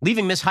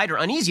 leaving Miss Hyder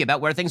uneasy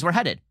about where things were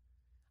headed.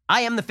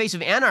 I am the face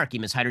of anarchy,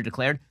 Miss Hyder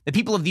declared. The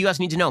people of the U.S.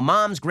 need to know.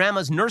 Moms,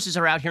 grandmas, nurses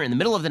are out here in the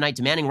middle of the night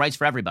demanding rights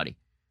for everybody.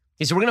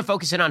 Okay, so we're going to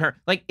focus in on her.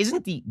 Like,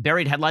 isn't the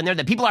buried headline there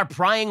that people are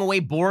prying away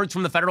boards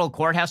from the federal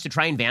courthouse to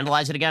try and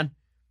vandalize it again?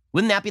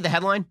 Wouldn't that be the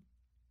headline?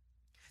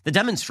 The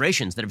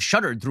demonstrations that have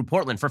shuddered through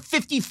Portland for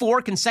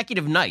 54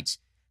 consecutive nights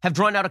have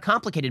drawn out a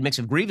complicated mix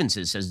of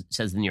grievances,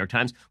 says the New York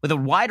Times, with a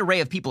wide array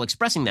of people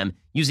expressing them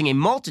using a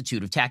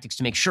multitude of tactics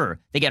to make sure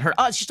they get heard.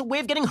 Oh, it's just a way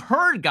of getting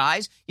heard,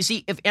 guys. You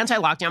see, if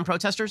anti-lockdown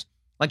protesters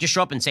like to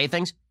show up and say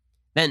things,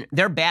 then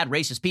they're bad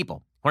racist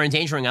people who are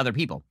endangering other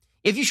people.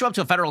 If you show up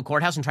to a federal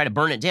courthouse and try to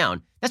burn it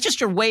down, that's just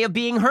your way of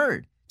being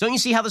heard. Don't you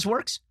see how this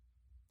works?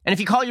 And if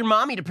you call your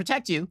mommy to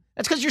protect you,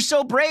 that's because you're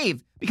so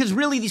brave. Because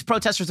really, these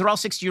protesters, they're all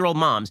 60-year-old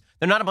moms.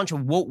 They're not a bunch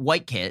of woke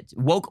white kids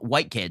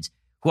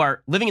who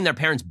are living in their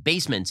parents'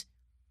 basements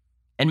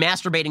and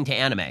masturbating to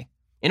anime.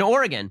 In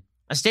Oregon,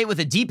 a state with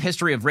a deep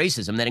history of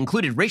racism that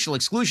included racial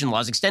exclusion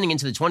laws extending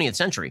into the 20th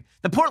century,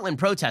 the Portland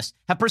protests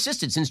have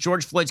persisted since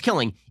George Floyd's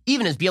killing,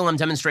 even as BLM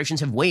demonstrations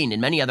have waned in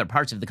many other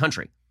parts of the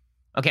country.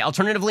 Okay,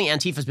 alternatively,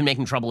 Antifa's been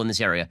making trouble in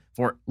this area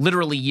for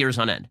literally years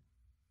on end.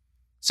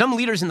 Some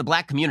leaders in the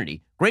black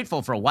community,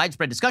 grateful for a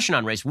widespread discussion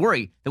on race,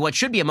 worry that what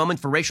should be a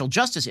moment for racial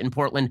justice in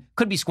Portland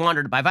could be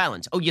squandered by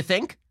violence. Oh, you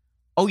think?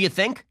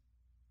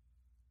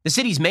 The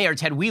city's mayor,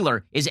 Ted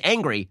Wheeler, is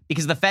angry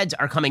because the feds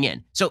are coming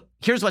in. So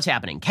here's what's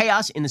happening.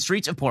 Chaos in the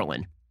streets of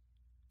Portland.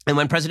 And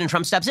when President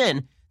Trump steps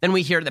in, then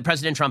we hear that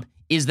President Trump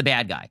is the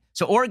bad guy.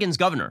 So Oregon's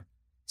governor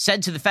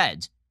said to the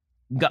feds,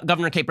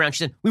 Governor Kate Brown, she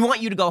said, we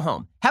want you to go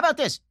home. How about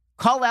this?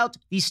 Call out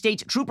these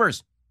state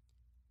troopers.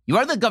 You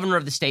are the governor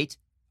of the state.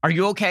 Are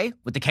you okay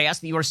with the chaos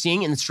that you are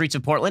seeing in the streets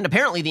of Portland?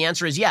 Apparently, the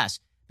answer is yes,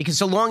 because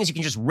so long as you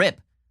can just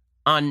rip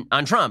on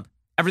Trump,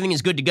 everything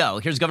is good to go.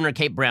 Here's Governor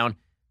Kate Brown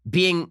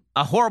being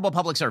a horrible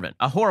public servant.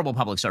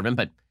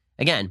 But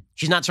again,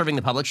 she's not serving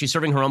the public. She's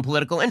serving her own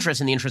political interests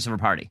and the interests of her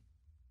party.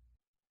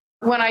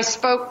 When I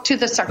spoke to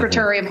the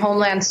Secretary of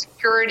Homeland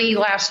Security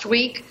last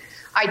week,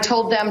 I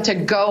told them to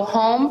go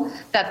home,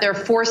 that their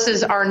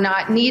forces are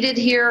not needed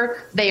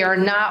here, they are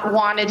not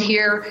wanted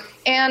here,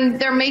 and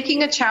they're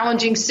making a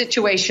challenging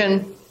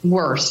situation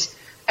worse.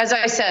 As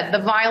I said, the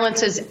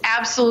violence is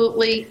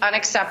absolutely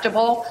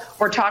unacceptable.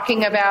 We're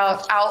talking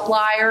about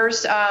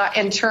outliers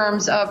in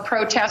terms of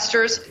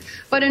protesters.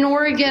 But in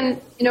Oregon,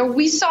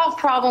 we solve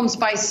problems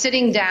by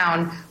sitting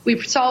down.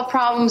 We solve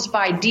problems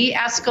by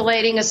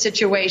de-escalating a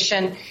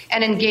situation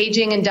and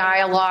engaging in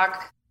dialogue.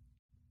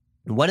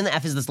 What in the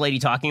F is this lady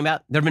talking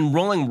about? There have been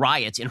rolling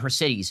riots in her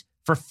cities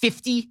for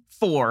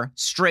 54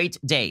 straight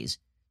days.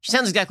 She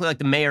sounds exactly like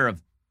the mayor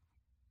of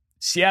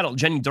Seattle,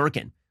 Jenny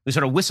Durkin, who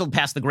sort of whistled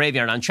past the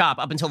graveyard on CHOP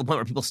up until the point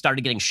where people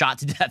started getting shot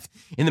to death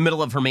in the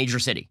middle of her major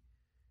city.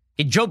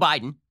 Okay, Joe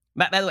Biden,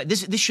 by the way,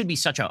 this should be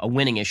such a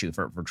winning issue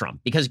for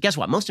Trump, because guess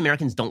what? Most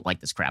Americans don't like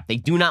this crap. They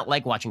do not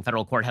like watching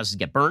federal courthouses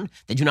get burned.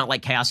 They do not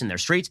like chaos in their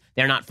streets.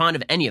 They're not fond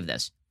of any of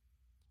this.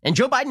 And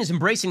Joe Biden is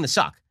embracing the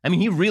suck. I mean,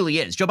 he really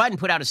is. Joe Biden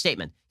put out a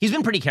statement. He's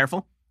been pretty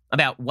careful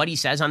about what he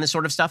says on this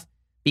sort of stuff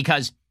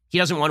because he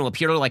doesn't want to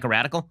appear like a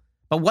radical.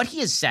 But what he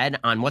has said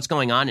on what's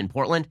going on in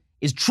Portland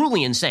is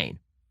truly insane.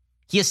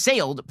 He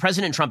assailed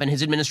President Trump and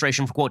his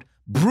administration for, quote,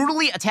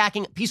 brutally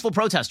attacking peaceful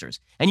protesters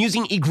and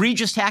using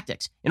egregious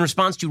tactics in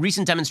response to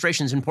recent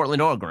demonstrations in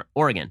Portland,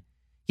 Oregon.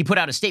 He put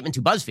out a statement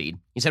to BuzzFeed.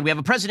 He said, we have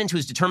a president who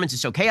is determined to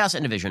sow chaos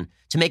and division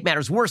to make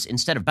matters worse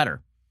instead of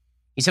better.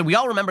 He said, we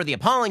all remember the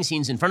appalling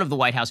scenes in front of the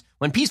White House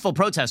when peaceful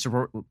protesters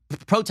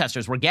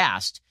were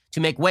gassed to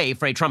make way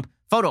for a Trump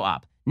photo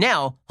op.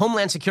 Now,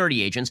 Homeland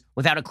Security agents,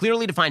 without a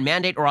clearly defined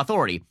mandate or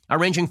authority, are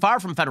ranging far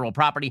from federal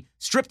property,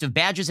 stripped of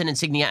badges and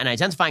insignia and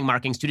identifying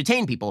markings to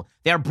detain people.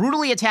 They are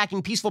brutally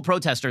attacking peaceful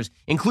protesters,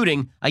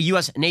 including a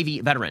U.S. Navy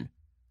veteran.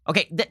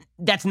 Okay,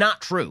 that's not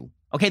true.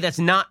 Okay, that's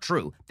not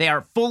true. They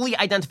are fully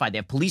identified. They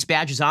have police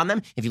badges on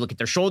them. If you look at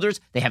their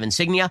shoulders, they have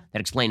insignia that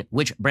explain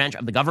which branch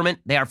of the government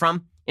they are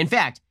from. In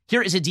fact,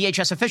 here is a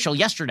DHS official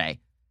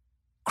yesterday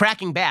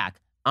cracking back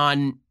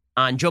on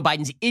Joe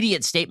Biden's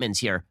idiot statements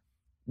here.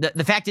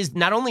 The fact is,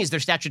 not only is there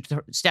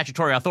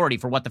statutory authority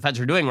for what the feds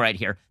are doing right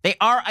here, they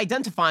are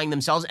identifying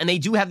themselves, and they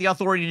do have the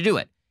authority to do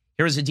it.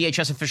 Here is a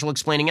DHS official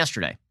explaining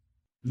yesterday.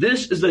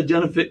 This is the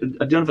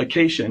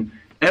identification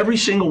every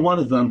single one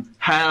of them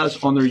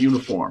has on their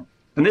uniform.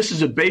 And this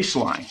is a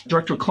baseline.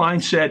 Director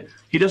Klein said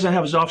he doesn't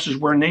have his officers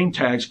wear name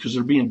tags because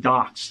they're being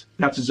doxxed.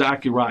 That's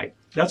exactly right.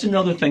 That's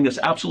another thing that's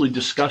absolutely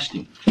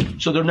disgusting.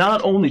 So they're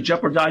not only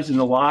jeopardizing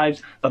the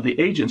lives of the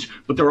agents,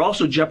 but they're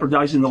also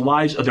jeopardizing the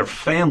lives of their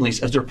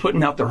families as they're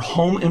putting out their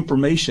home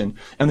information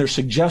and they're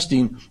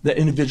suggesting that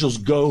individuals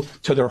go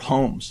to their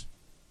homes.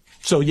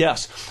 So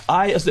yes,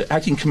 I, as the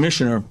acting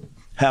commissioner,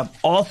 have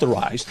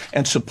authorized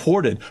and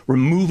supported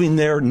removing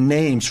their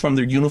names from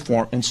their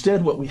uniform.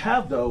 Instead, what we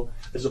have, though,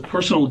 is a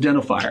personal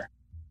identifier.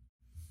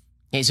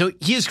 Okay, so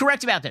he is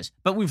correct about this,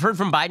 but we've heard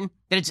from Biden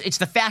that it's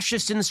the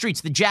fascists in the streets,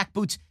 the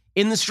jackboots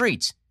in the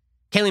streets.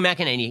 Kayleigh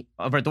McEnany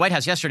over at the White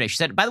House yesterday, she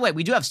said, by the way,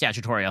 we do have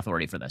statutory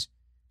authority for this.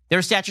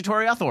 There's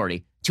statutory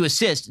authority to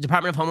assist the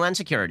Department of Homeland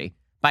Security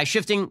by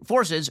shifting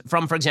forces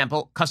from, for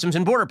example, Customs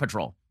and Border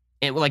Patrol.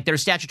 And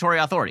there's statutory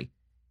authority.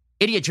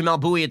 Idiot Jamel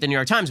Bouie at the New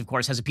York Times, of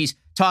course, has a piece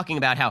talking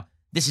about how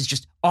this is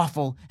just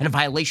awful and a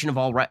violation of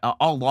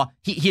all law.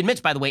 He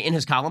admits, by the way, in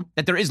his column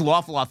that there is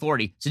lawful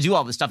authority to do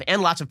all this stuff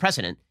and lots of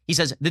precedent. He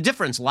says the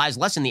difference lies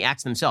less in the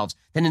acts themselves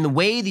than in the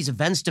way these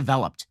events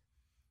developed.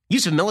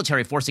 Use of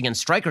military force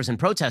against strikers and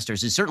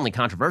protesters is certainly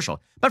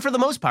controversial, but for the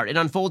most part, it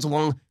unfolds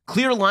along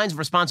clear lines of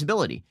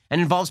responsibility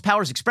and involves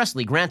powers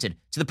expressly granted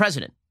to the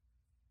president.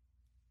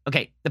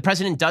 Okay, the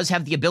president does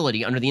have the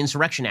ability under the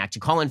Insurrection Act to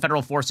call in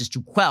federal forces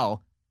to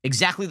quell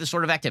exactly the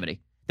sort of activity.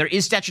 There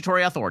is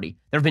statutory authority.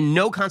 There have been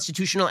no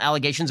constitutional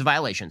allegations of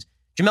violations.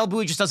 Jamel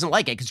Bouie just doesn't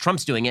like it because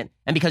Trump's doing it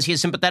and because he is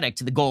sympathetic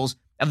to the goals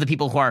of the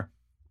people who are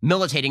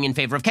militating in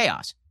favor of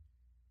chaos.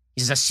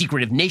 This is a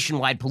secretive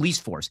nationwide police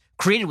force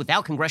created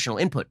without congressional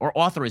input or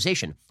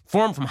authorization,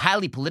 formed from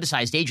highly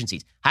politicized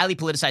agencies. Highly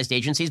politicized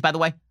agencies, by the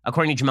way,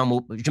 according to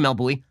Jamel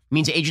Bouie,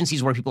 means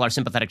agencies where people are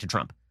sympathetic to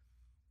Trump.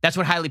 That's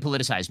what highly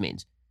politicized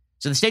means.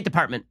 So the State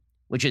Department,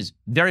 which is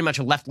very much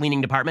a left-leaning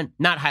department,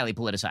 not highly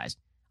politicized.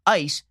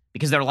 ICE,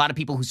 because there are a lot of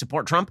people who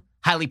support Trump,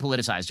 highly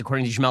politicized,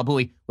 according to Jamel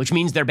Bouie, which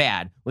means they're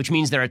bad, which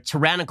means they're a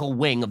tyrannical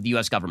wing of the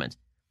U.S. government.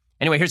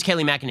 Anyway, here's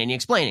Kayleigh McEnany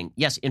explaining,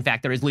 yes, in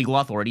fact, there is legal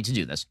authority to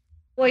do this.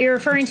 What you're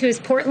referring to is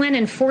Portland,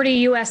 and 40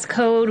 U.S.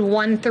 Code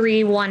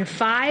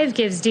 1315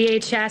 gives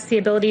DHS the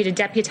ability to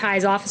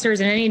deputize officers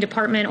in any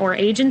department or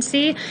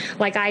agency,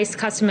 like ICE,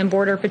 Custom and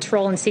Border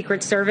Patrol, and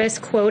Secret Service,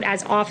 quote,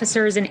 as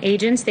officers and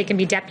agents. They can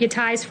be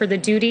deputized for the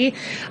duty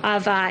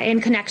of,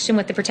 in connection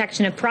with the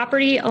protection of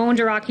property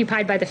owned or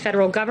occupied by the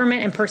federal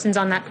government and persons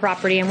on that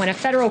property. And when a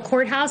federal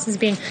courthouse is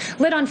being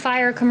lit on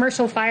fire,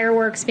 commercial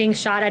fireworks being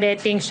shot at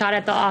it, being shot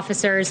at the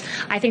officers,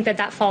 I think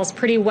that falls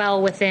pretty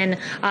well within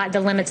the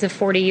limits of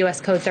 40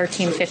 U.S. Code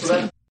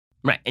 1315.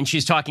 Right. And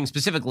she's talking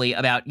specifically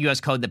about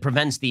U.S. code that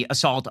prevents the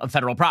assault of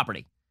federal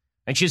property.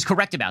 And she's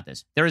correct about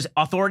this. There is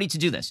authority to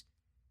do this.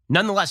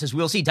 Nonetheless, as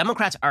we'll see,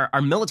 Democrats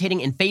are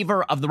militating in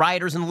favor of the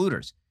rioters and the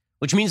looters,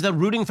 which means they're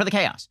rooting for the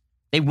chaos.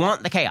 They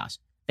want the chaos.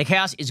 The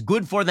chaos is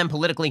good for them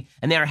politically,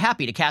 and they are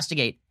happy to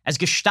castigate as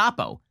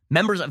Gestapo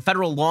members of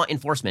federal law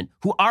enforcement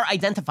who are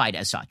identified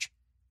as such.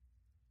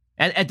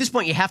 At this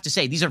point, you have to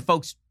say these are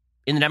folks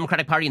in the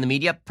Democratic Party and the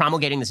media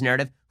promulgating this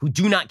narrative who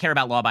do not care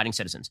about law-abiding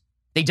citizens.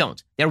 They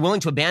don't. They're willing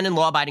to abandon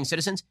law-abiding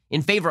citizens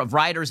in favor of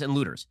rioters and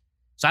looters.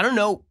 So I don't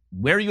know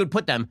where you would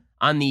put them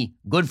on the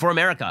good for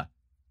America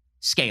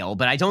scale,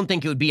 but I don't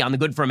think it would be on the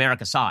good for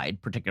America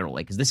side,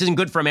 particularly, because this isn't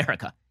good for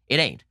America. It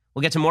ain't.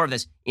 We'll get to more of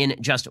this in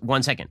just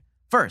 1 second.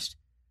 First,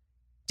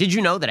 did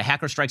you know that a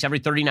hacker strikes every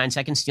 39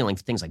 seconds stealing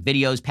things like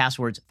videos,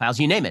 passwords, files,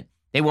 you name it?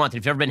 They want it.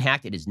 If you've ever been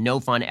hacked, it is no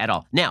fun at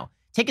all. Now,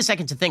 take a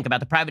second to think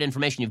about the private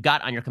information you've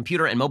got on your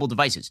computer and mobile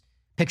devices.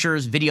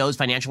 Pictures, videos,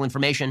 financial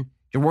information,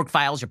 your work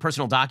files, your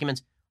personal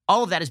documents.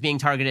 All of that is being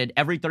targeted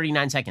every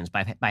 39 seconds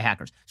by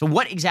hackers. So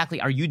what exactly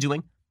are you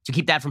doing to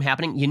keep that from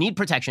happening? You need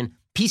protection.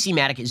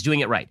 PCmatic is doing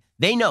it right.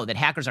 They know that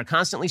hackers are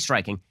constantly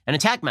striking and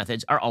attack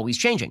methods are always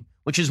changing,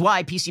 which is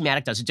why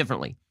PCmatic does it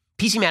differently.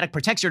 PCmatic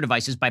protects your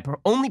devices by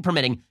only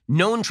permitting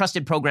known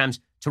trusted programs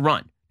to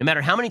run. No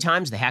matter how many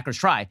times the hackers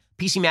try,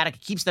 PCmatic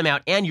keeps them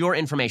out and your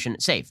information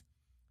safe.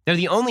 They're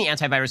the only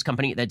antivirus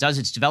company that does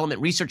its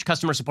development, research,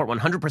 customer support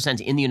 100%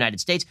 in the United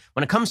States.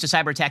 When it comes to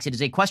cyber attacks, it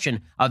is a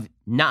question of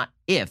not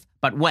if,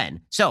 but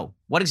when. So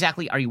what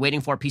exactly are you waiting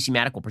for?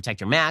 PCmatic will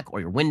protect your Mac or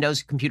your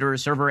Windows computer,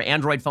 server,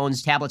 Android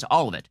phones, tablets,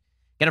 all of it.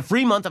 Get a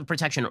free month of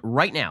protection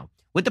right now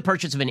with the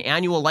purchase of an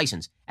annual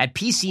license at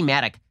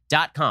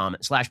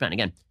PCmatic.com/Ben.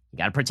 Again, you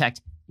got to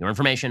protect your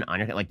information on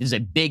your, like, this is a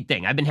big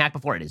thing. I've been hacked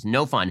before. It is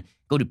no fun.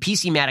 Go to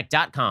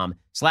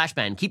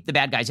PCmatic.com/Ben. Keep the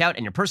bad guys out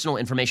and your personal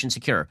information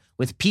secure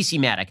with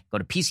PCmatic. Go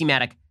to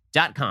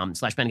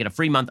PCmatic.com/Ben. Get a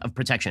free month of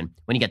protection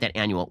when you get that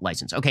annual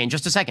license. Okay, in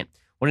just a second,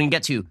 we're going to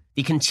get to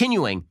the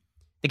continuing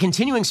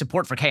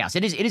support for chaos.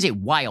 It is a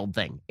wild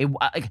thing.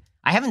 I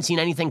haven't seen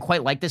anything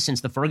quite like this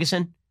since the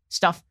Ferguson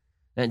stuff.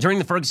 During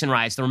the Ferguson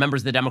riots, there were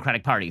members of the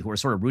Democratic Party who were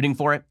sort of rooting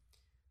for it,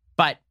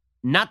 but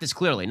not this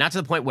clearly, not to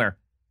the point where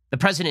the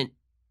president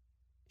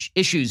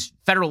issues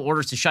federal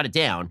orders to shut it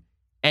down,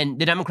 and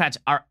the Democrats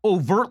are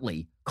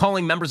overtly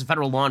calling members of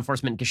federal law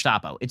enforcement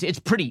Gestapo. It's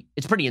pretty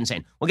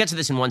insane. We'll get to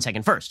this in 1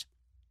 second. First,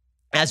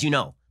 as you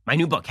know, my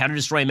new book, How to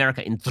Destroy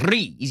America in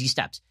 3 Easy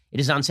Steps. It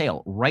is on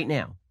sale right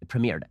now. It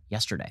premiered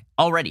yesterday.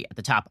 Already at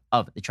the top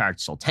of the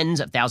charts. Sold tens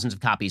of thousands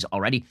of copies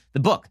already. The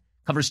book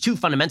covers 2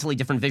 fundamentally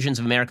different visions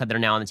of America that are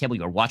now on the table.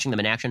 You are watching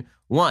them in action.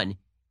 One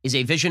is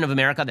a vision of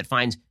America that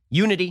finds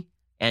unity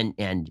and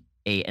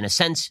a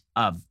sense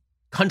of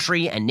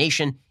country and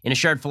nation in a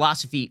shared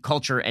philosophy,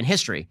 culture, and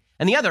history.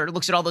 And the other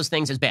looks at all those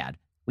things as bad.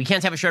 We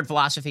can't have a shared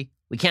philosophy.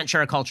 We can't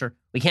share a culture.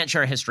 We can't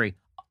share a history.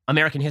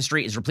 American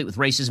history is replete with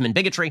racism and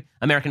bigotry.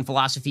 American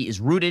philosophy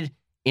is rooted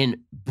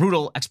in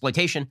brutal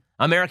exploitation.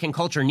 American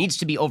culture needs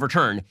to be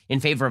overturned in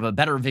favor of a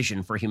better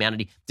vision for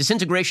humanity.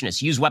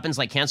 Disintegrationists use weapons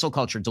like cancel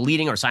culture,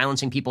 deleting or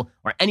silencing people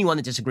or anyone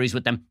that disagrees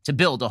with them to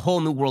build a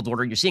whole new world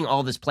order. You're seeing all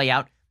of this play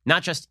out,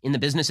 not just in the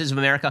businesses of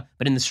America,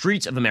 but in the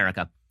streets of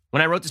America.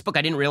 When I wrote this book,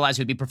 I didn't realize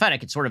it would be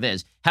prophetic. It sort of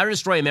is. How to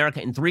Destroy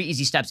America in 3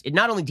 Easy Steps. It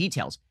not only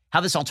details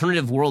how this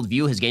alternative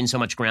worldview has gained so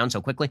much ground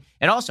so quickly,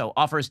 it also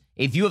offers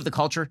a view of the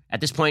culture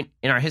at this point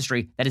in our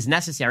history that is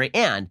necessary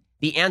and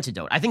the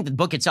antidote. I think the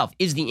book itself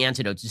is the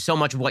antidote to so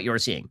much of what you're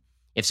seeing.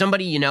 If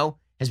somebody you know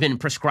has been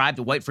prescribed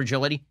white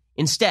fragility,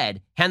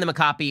 instead, hand them a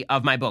copy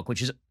of my book,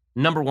 which is,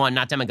 number 1,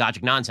 not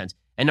demagogic nonsense,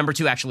 and number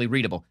 2, actually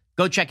readable.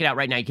 Go check it out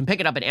right now. You can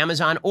pick it up at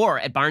Amazon or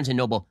at Barnes &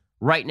 Noble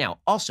right now.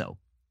 Also,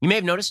 you may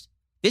have noticed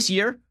this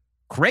year,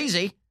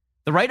 crazy.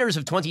 The writers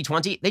of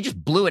 2020, they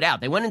just blew it out.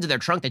 They went into their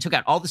trunk, they took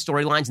out all the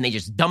storylines, and they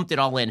just dumped it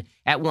all in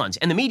at once.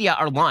 And the media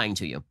are lying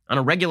to you on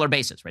a regular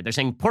basis, right? They're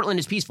saying Portland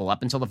is peaceful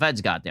up until the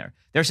feds got there.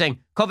 They're saying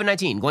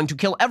COVID-19 going to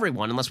kill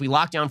everyone unless we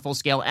lock down full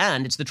scale,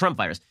 and it's the Trump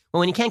virus. Well,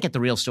 when you can't get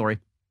the real story,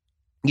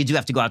 You do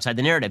have to go outside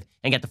the narrative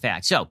and get the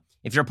facts. So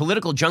if you're a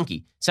political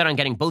junkie set on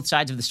getting both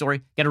sides of the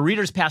story, get a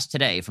reader's pass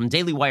today from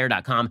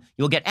dailywire.com.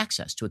 You'll get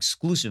access to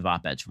exclusive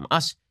op-eds from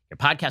us, your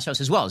podcast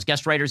hosts, as well as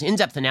guest writers,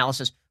 in-depth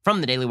analysis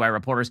from the Daily Wire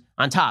reporters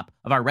on top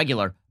of our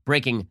regular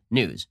breaking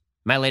news.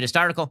 My latest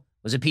article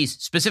was a piece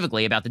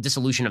specifically about the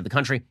dissolution of the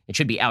country. It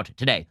should be out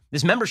today.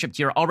 This membership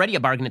tier, already a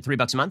bargain at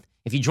 $3 a month.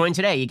 If you join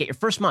today, you get your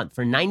first month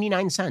for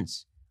 99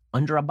 cents,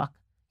 under $1.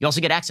 You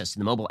also get access to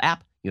the mobile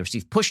app. You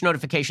receive push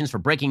notifications for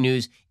breaking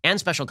news and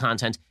special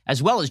content,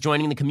 as well as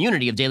joining the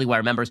community of Daily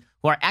Wire members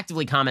who are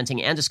actively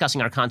commenting and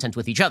discussing our content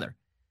with each other.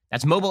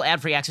 That's mobile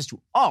ad-free access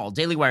to all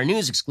Daily Wire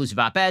news, exclusive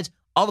op-eds,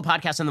 all the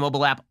podcasts on the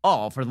mobile app,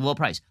 all for the low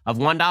price of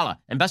 $1.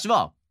 And best of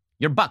all,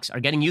 your bucks are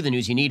getting you the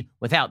news you need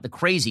without the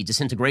crazy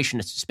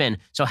disintegrationist spin.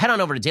 So head on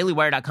over to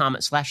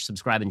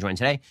dailywire.com/subscribe and join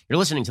today. You're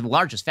listening to the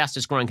largest,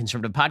 fastest growing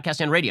conservative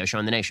podcast and radio show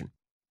in the nation.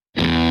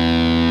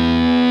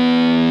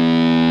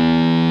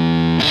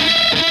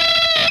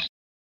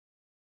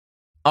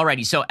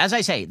 Alrighty, so as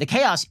I say, the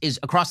chaos is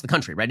across the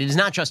country, right? It is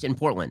not just in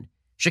Portland.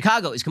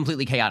 Chicago is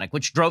completely chaotic,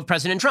 which drove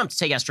President Trump to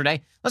say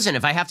yesterday, listen,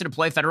 if I have to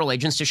deploy federal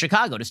agents to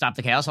Chicago to stop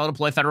the chaos, I'll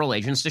deploy federal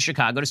agents to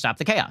Chicago to stop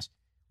the chaos,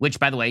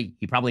 which, by the way,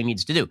 he probably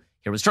needs to do.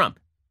 Here was Trump.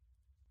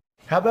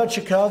 How about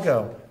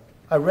Chicago?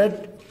 I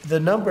read the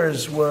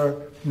numbers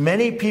were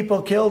many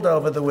people killed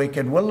over the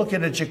weekend. We're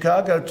looking at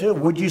Chicago, too.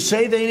 Would you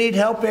say they need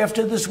help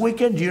after this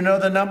weekend? Do you know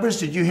the numbers?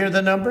 Did you hear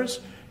the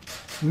numbers?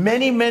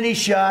 Many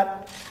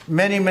shot,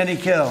 many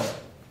killed.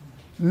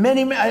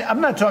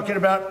 I'm not talking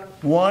about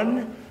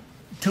 1,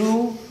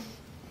 2,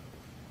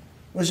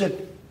 was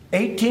it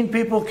 18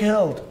 people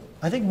killed?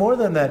 I think more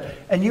than that.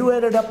 And you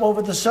added up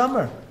over the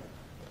summer.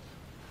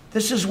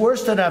 This is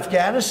worse than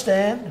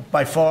Afghanistan,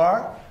 by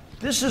far.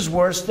 This is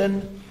worse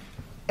than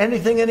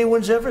anything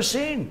anyone's ever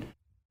seen.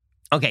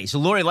 Okay, so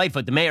Lori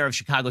Lightfoot, the mayor of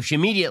Chicago, she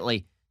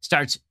immediately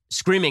starts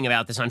screaming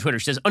about this on Twitter.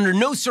 She says, under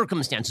no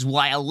circumstances will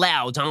I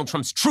allow Donald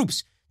Trump's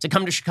troops to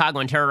come to Chicago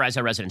and terrorize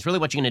our residents. Really,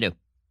 what you going to do?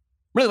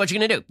 Really, what you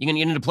going to do? You're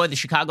going to deploy the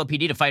Chicago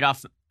PD to fight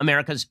off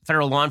America's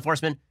federal law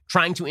enforcement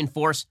trying to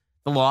enforce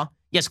the law?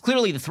 Yes,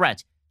 clearly the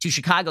threat to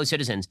Chicago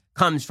citizens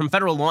comes from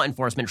federal law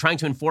enforcement trying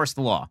to enforce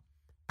the law.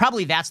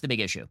 Probably that's the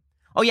big issue.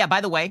 Oh, yeah, by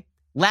the way,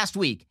 last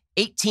week,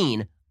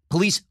 18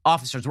 police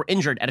officers were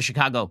injured at a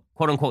Chicago,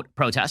 quote-unquote,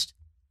 protest.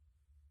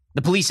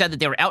 The police said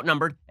that they were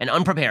outnumbered and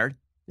unprepared,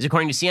 is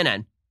according to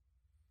CNN.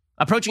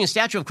 Approaching a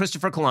statue of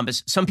Christopher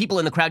Columbus, some people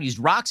in the crowd used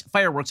rocks,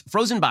 fireworks,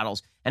 frozen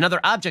bottles, and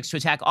other objects to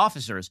attack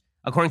officers,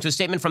 according to a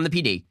statement from the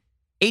PD.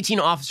 18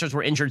 officers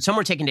were injured. Some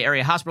were taken to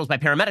area hospitals by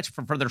paramedics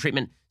for further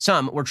treatment.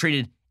 Some were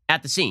treated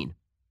at the scene.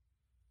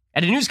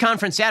 At a news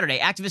conference Saturday,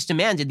 activists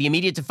demanded the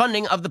immediate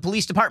defunding of the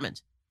police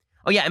department.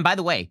 Oh, yeah, and by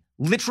the way,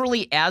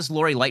 literally as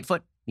Lori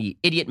Lightfoot, the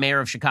idiot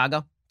mayor of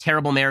Chicago,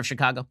 terrible mayor of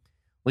Chicago,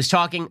 was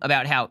talking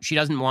about how she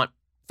doesn't want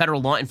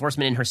federal law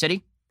enforcement in her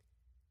city,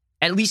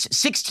 at least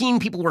 16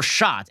 people were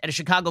shot at a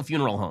Chicago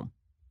funeral home.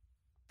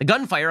 The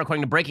gunfire,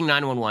 according to Breaking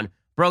 911,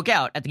 broke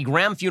out at the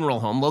Graham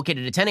Funeral Home located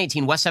at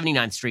 1018 West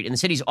 79th Street in the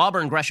city's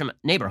Auburn-Gresham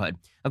neighborhood.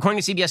 According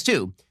to CBS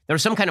 2, there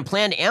was some kind of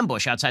planned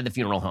ambush outside the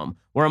funeral home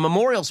where a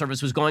memorial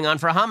service was going on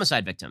for a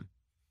homicide victim.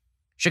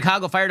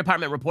 Chicago Fire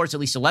Department reports at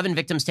least 11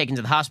 victims taken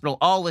to the hospital,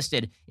 all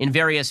listed in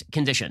various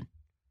condition.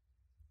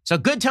 So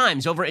good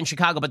times over in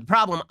Chicago, but the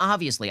problem,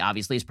 obviously,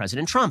 is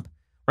President Trump.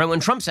 Right?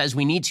 When Trump says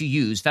we need to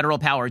use federal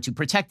power to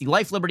protect the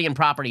life, liberty, and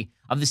property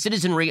of the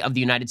citizenry of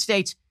the United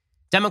States,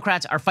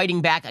 Democrats are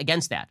fighting back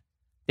against that.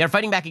 They're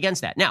fighting back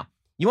against that. Now,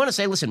 you want to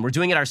say, listen, we're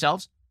doing it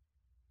ourselves?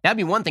 That'd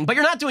be one thing, but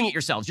you're not doing it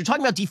yourselves. You're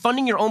talking about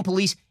defunding your own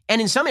police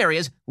and in some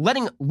areas,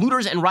 letting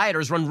looters and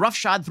rioters run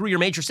roughshod through your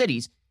major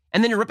cities,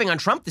 and then you're ripping on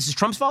Trump? This is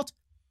Trump's fault?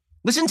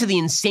 Listen to the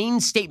insane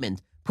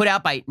statement put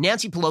out by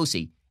Nancy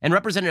Pelosi and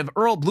Representative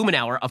Earl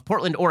Blumenauer of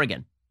Portland,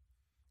 Oregon.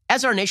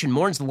 As our nation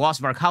mourns the loss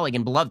of our colleague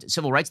and beloved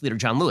civil rights leader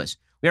John Lewis,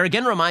 we are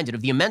again reminded of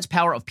the immense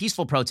power of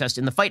peaceful protest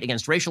in the fight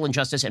against racial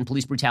injustice and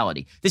police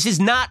brutality. This is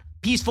not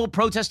peaceful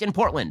protest in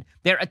Portland.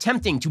 They're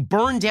attempting to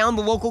burn down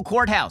the local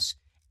courthouse.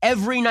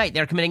 Every night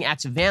they're committing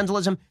acts of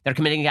vandalism. They're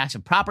committing acts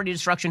of property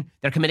destruction.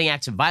 They're committing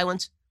acts of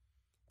violence.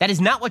 That is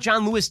not what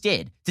John Lewis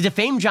did. To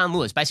defame John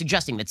Lewis by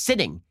suggesting that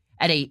sitting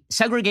at a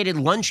segregated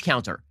lunch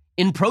counter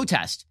in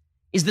protest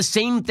is the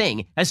same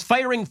thing as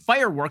firing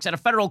fireworks at a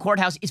federal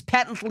courthouse is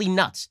patently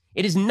nuts.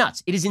 It is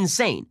nuts. It is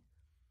insane.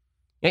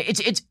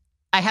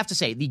 I have to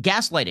say, the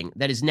gaslighting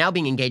that is now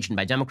being engaged in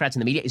by Democrats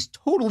and the media is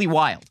totally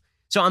wild.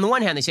 So on the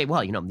one hand, they say,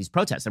 well, these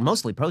protests,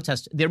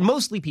 they're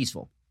mostly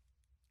peaceful.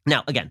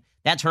 Now, again,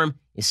 that term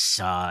is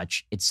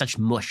such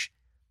mush.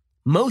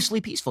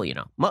 Mostly peaceful,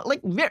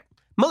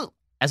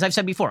 as I've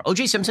said before,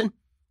 O.J. Simpson,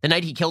 the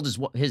night he killed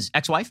his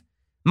ex-wife,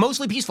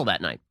 mostly peaceful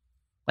that night.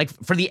 Like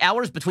for the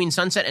hours between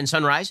sunset and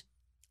sunrise,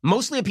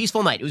 mostly a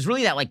peaceful night. It was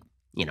really that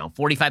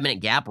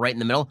 45-minute gap right in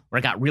the middle where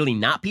it got really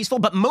not peaceful,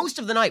 but most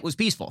of the night was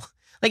peaceful.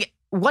 Like,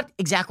 what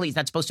exactly is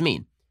that supposed to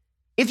mean?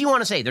 If you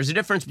want to say there's a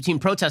difference between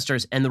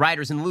protesters and the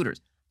rioters and the looters,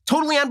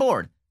 totally on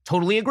board.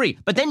 totally agree.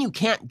 But then you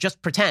can't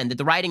just pretend that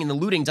the rioting and the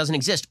looting doesn't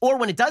exist. Or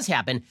when it does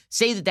happen,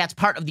 say that that's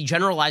part of the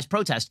generalized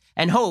protest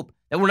and hope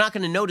that we're not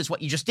going to notice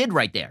what you just did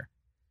right there.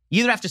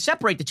 You either have to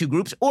separate the two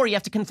groups or you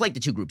have to conflate the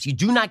two groups. You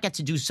do not get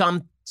to do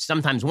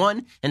sometimes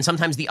one and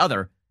sometimes the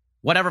other,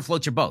 whatever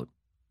floats your boat.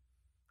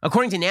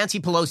 According to Nancy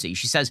Pelosi,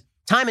 she says,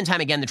 time and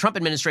time again, the Trump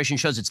administration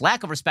shows its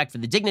lack of respect for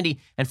the dignity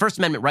and First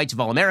Amendment rights of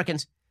all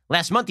Americans.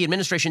 Last month, the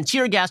administration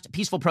tear-gassed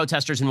peaceful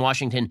protesters in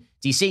Washington,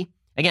 D.C.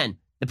 Again,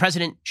 the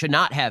president should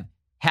not have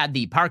had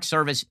the Park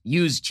Service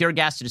use tear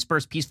gas to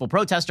disperse peaceful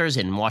protesters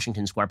in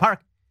Washington Square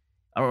Park,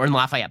 or in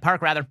Lafayette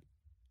Park, rather.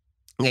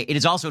 Okay, it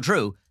is also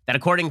true that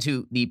according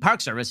to the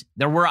Park Service,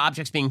 there were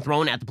objects being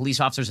thrown at the police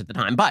officers at the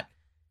time. But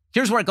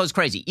here's where it goes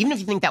crazy. Even if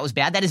you think that was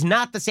bad, that is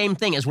not the same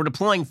thing as we're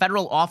deploying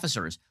federal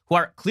officers who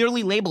are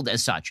clearly labeled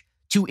as such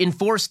to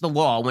enforce the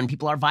law when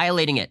people are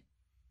violating it.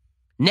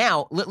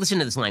 Now, listen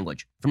to this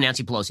language from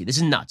Nancy Pelosi. This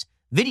is nuts.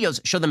 Videos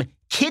show them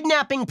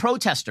kidnapping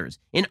protesters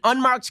in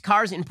unmarked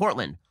cars in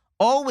Portland,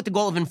 all with the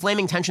goal of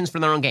inflaming tensions for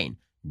their own gain.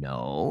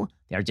 No,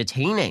 they're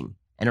detaining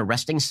and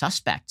arresting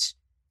suspects.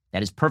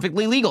 That is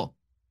perfectly legal.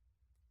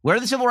 Where are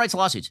the civil rights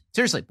lawsuits?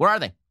 Seriously, where are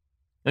they?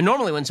 And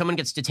normally when someone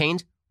gets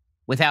detained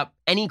without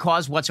any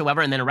cause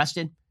whatsoever and then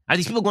arrested, are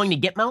these people going to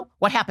Gitmo?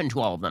 What happened to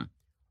all of them?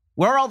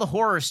 Where are all the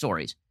horror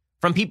stories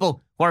from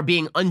people who are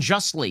being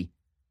unjustly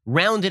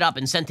rounded up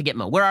and sent to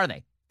Gitmo? Where are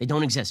they? They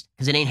don't exist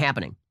because it ain't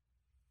happening.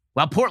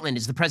 While Portland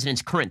is the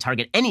president's current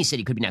target, any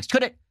city could be next.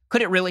 Could it?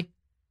 Could it really?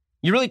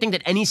 You really think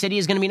that any city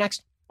is going to be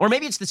next? Or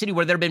maybe it's the city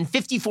where there have been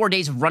 54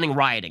 days of running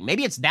rioting.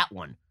 Maybe it's that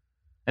one.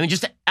 I mean,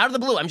 just out of the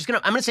blue, I'm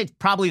going to say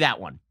probably that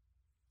one.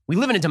 We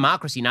live in a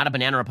democracy, not a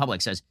banana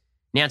republic, says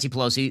Nancy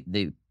Pelosi,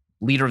 the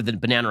leader of the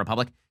banana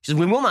republic. She says,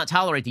 we will not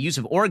tolerate the use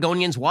of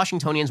Oregonians,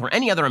 Washingtonians, or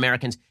any other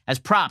Americans as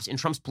props in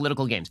Trump's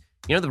political games.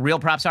 You know what the real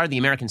props are? The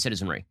American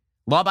citizenry.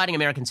 Law-abiding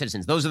American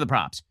citizens. Those are the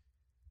props.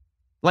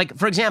 Like,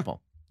 for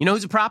example, you know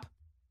who's a prop?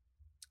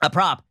 A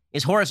prop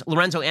is Horace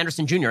Lorenzo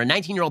Anderson Jr., a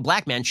 19-year-old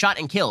black man shot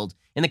and killed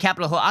in the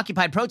Capitol Hill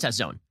occupied protest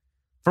zone.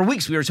 For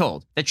weeks, we were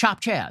told that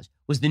Chop Chaz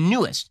was the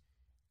newest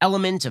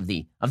element of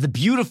the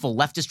beautiful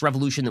leftist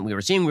revolution that we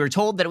were seeing. We were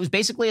told that it was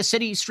basically a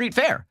city street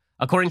fair,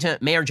 according to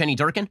Mayor Jenny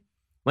Durkin.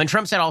 When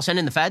Trump said, I'll send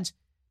in the feds,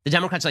 the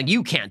Democrats were like,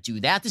 you can't do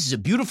that. This is a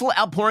beautiful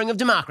outpouring of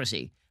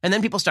democracy. And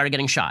then people started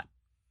getting shot.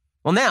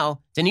 Well,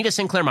 now, Danita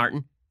Sinclair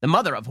Martin, the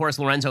mother of Horace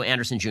Lorenzo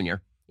Anderson Jr.,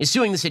 is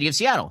suing the city of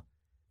Seattle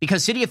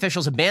because city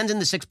officials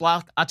abandoned the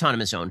 6-block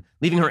autonomous zone,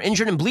 leaving her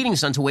injured and bleeding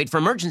son to wait for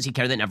emergency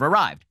care that never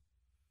arrived.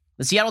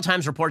 The Seattle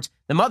Times reports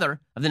the mother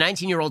of the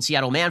 19-year-old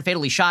Seattle man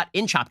fatally shot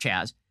in Chop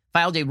Chaz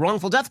filed a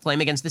wrongful death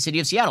claim against the city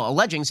of Seattle,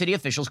 alleging city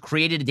officials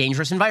created a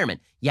dangerous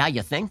environment. Yeah,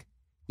 you think?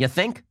 You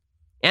think?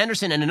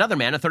 Anderson and another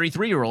man, a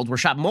 33-year-old, were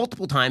shot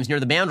multiple times near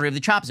the boundary of the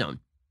Chop zone.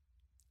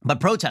 But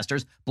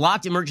protesters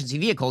blocked emergency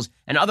vehicles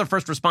and other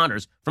first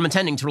responders from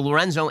attending to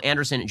Lorenzo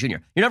Anderson Jr. You're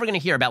never going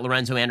to hear about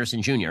Lorenzo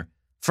Anderson Jr.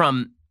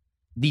 from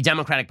the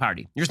Democratic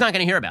Party. You're just not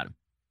going to hear about him.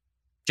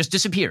 Just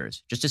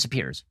disappears.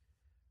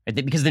 Right?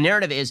 Because the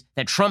narrative is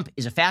that Trump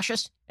is a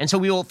fascist, and so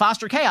we will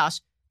foster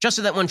chaos just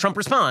so that when Trump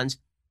responds,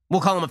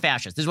 we'll call him a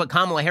fascist. This is what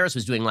Kamala Harris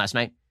was doing last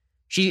night.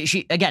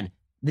 She again,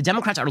 the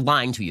Democrats are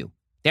lying to you.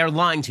 They are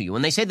lying to you.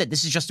 When they say that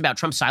this is just about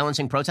Trump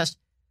silencing protest,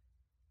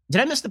 did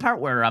I miss the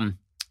part where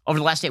over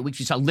the last 8 weeks,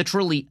 we saw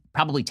literally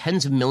probably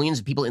tens of millions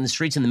of people in the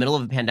streets in the middle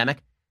of a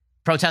pandemic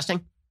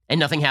protesting and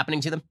nothing happening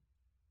to them?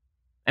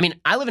 I mean,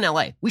 I live in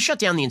LA. We shut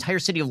down the entire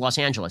city of Los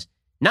Angeles,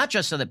 not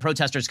just so that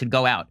protesters could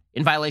go out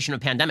in violation of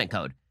pandemic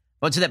code,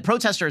 but so that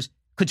protesters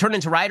could turn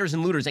into rioters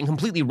and looters and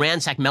completely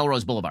ransack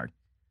Melrose Boulevard.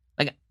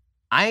 Like,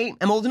 I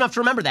am old enough to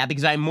remember that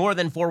because I'm more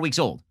than 4 weeks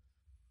old.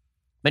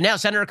 But now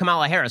Senator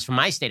Kamala Harris from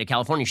my state of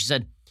California, she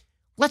said,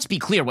 let's be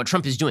clear what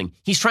Trump is doing.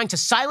 He's trying to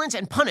silence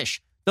and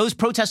punish those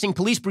protesting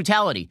police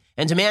brutality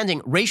and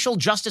demanding racial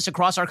justice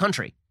across our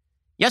country.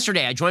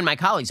 Yesterday, I joined my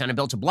colleagues on a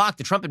bill to block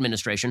the Trump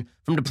administration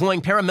from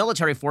deploying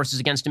paramilitary forces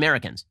against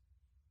Americans.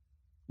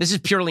 This is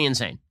purely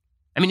insane.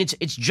 I mean,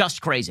 it's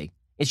just crazy.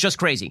 It's just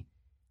crazy.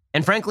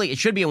 And frankly, it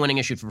should be a winning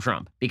issue for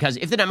Trump, because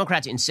if the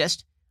Democrats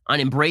insist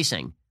on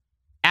embracing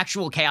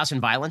actual chaos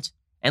and violence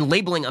and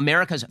labeling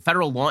America's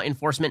federal law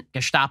enforcement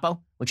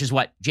Gestapo, which is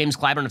what James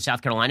Clyburn of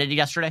South Carolina did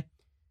yesterday,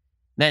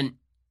 then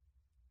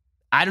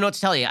I don't know what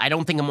to tell you. I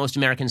don't think most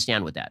Americans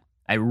stand with that.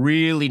 I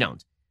really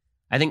don't.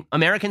 I think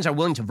Americans are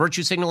willing to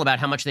virtue signal about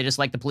how much they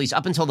dislike the police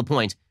up until the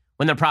point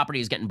when their property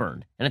is getting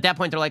burned. And at that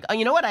point, they're like, oh,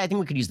 you know what? I think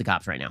we could use the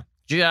cops right now.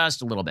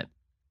 Just a little bit.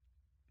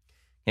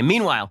 And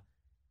meanwhile,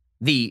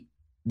 the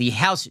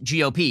House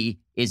GOP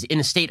is in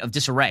a state of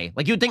disarray.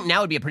 Like, you would think now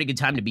would be a pretty good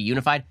time to be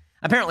unified.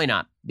 Apparently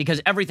not, because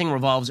everything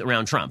revolves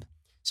around Trump.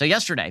 So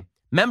yesterday,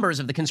 members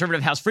of the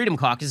conservative House Freedom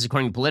Caucus,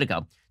 according to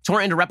Politico,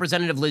 tore into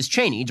Representative Liz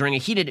Cheney during a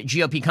heated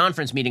GOP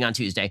conference meeting on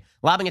Tuesday,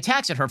 lobbing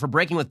attacks at her for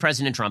breaking with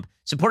President Trump,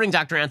 supporting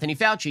Dr. Anthony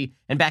Fauci,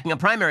 and backing a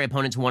primary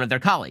opponent to one of their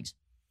colleagues.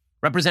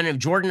 Representative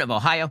Jordan of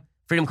Ohio,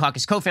 Freedom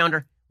Caucus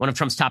co-founder, one of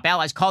Trump's top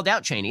allies, called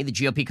out Cheney, the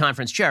GOP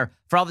conference chair,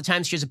 for all the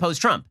times she has opposed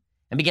Trump,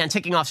 and began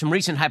ticking off some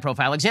recent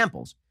high-profile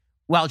examples.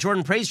 While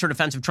Jordan praised her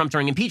defense of Trump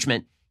during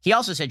impeachment, he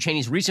also said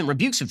Cheney's recent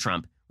rebukes of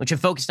Trump which have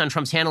focused on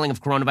Trump's handling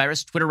of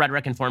coronavirus, Twitter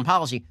rhetoric, and foreign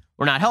policy,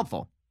 were not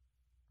helpful.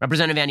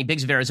 Representative Andy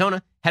Biggs of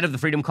Arizona, head of the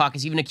Freedom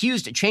Caucus, even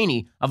accused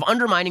Cheney of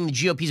undermining the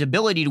GOP's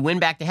ability to win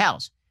back the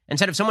House and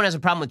said if someone has a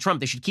problem with Trump,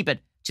 they should keep it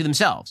to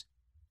themselves.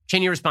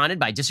 Cheney responded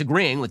by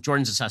disagreeing with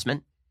Jordan's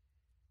assessment.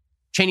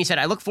 Cheney said,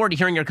 I look forward to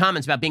hearing your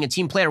comments about being a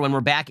team player when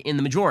we're back in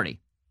the majority.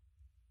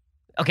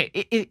 Okay,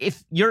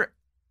 if you're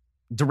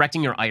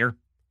directing your ire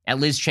at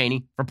Liz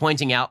Cheney for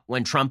pointing out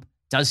when Trump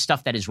does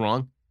stuff that is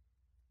wrong,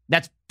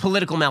 that's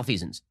political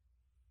malfeasance.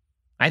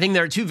 I think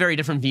there are two very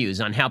different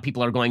views on how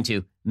people are going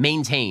to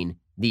maintain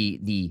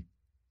the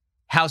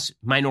House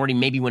minority,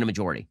 maybe win a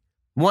majority.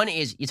 One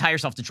is you tie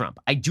yourself to Trump.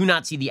 I do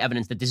not see the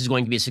evidence that this is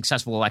going to be a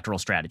successful electoral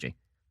strategy.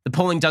 The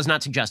polling does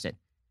not suggest it.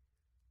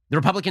 The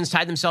Republicans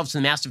tied themselves to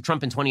the mast of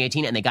Trump in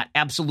 2018, and they got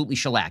absolutely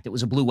shellacked. It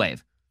was a blue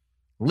wave.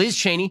 Liz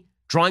Cheney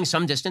drawing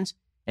some distance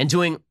and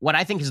doing what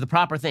I think is the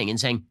proper thing and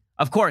saying,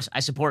 of course, I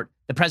support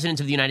the president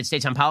of the United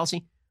States on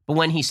policy, but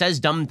when he says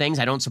dumb things,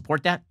 I don't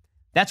support that.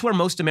 That's where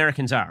most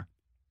Americans are.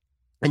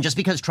 And just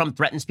because Trump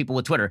threatens people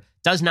with Twitter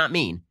does not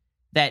mean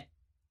that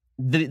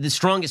the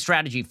strongest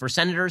strategy for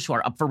senators who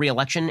are up for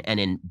re-election and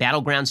in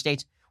battleground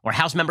states or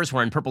House members who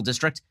are in purple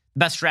districts, the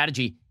best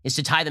strategy is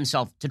to tie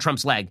themselves to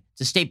Trump's leg,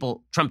 to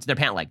staple Trump to their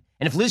pant leg.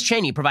 And if Liz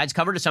Cheney provides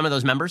cover to some of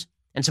those members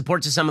and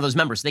support to some of those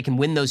members so they can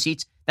win those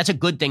seats, that's a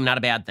good thing, not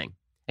a bad thing.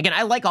 Again,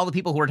 I like all the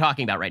people who we're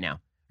talking about right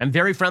now. I'm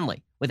very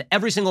friendly with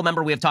every single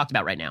member we have talked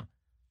about right now.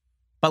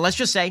 But let's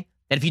just say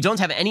that if you don't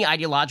have any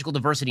ideological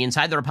diversity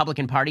inside the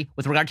Republican Party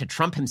with regard to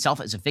Trump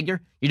himself as a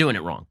figure, you're doing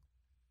it wrong.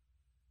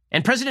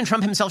 And President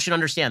Trump himself should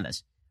understand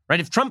this, right?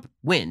 If Trump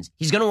wins,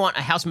 he's going to want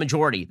a House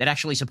majority that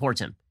actually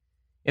supports him.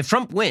 If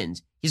Trump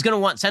wins, he's going to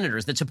want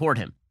senators that support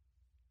him.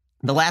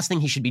 The last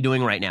thing he should be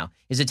doing right now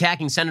is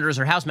attacking senators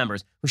or House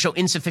members who show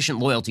insufficient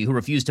loyalty, who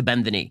refuse to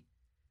bend the knee.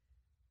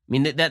 I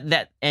mean,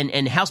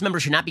 and House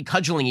members should not be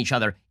cudgeling each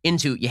other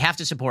into, you have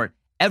to support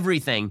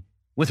everything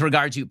with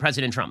regard to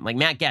President Trump. Like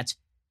Matt Gaetz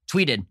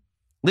tweeted,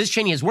 Liz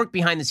Cheney has worked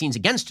behind the scenes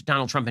against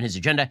Donald Trump and his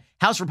agenda.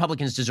 House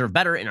Republicans deserve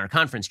better. In our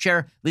conference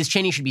chair, Liz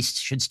Cheney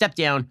should step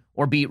down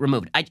or be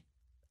removed. I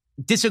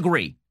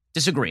disagree.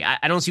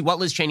 I don't see what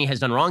Liz Cheney has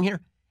done wrong here.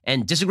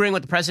 And disagreeing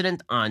with the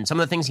president on some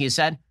of the things he has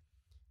said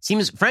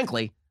seems,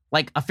 frankly,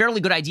 like a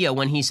fairly good idea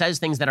when he says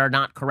things that are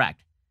not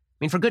correct. I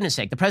mean, for goodness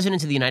sake, the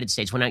president of the United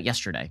States went out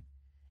yesterday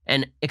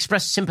and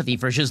expressed sympathy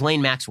for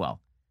Ghislaine Maxwell,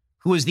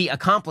 who was the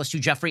accomplice to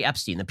Jeffrey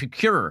Epstein, the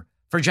procurer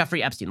for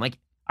Jeffrey Epstein. Like,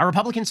 are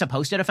Republicans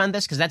supposed to defend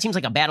this? Because that seems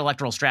like a bad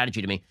electoral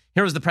strategy to me.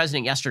 Here was the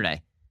president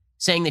yesterday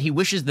saying that he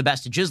wishes the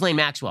best to Ghislaine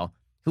Maxwell,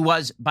 who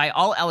was, by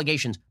all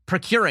allegations,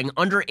 procuring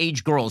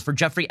underage girls for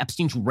Jeffrey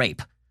Epstein to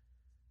rape.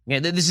 Yeah,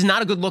 this is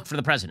not a good look for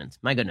the president.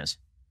 My goodness.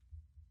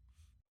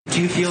 Do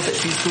you feel that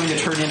she's going to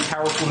turn in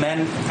powerful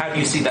men? How do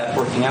you see that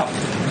working out?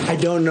 I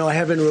don't know. I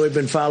haven't really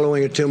been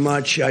following it too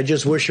much. I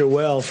just wish her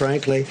well,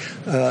 frankly.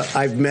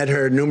 I've met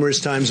her numerous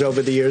times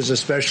over the years,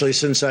 especially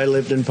since I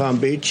lived in Palm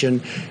Beach,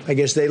 and I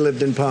guess they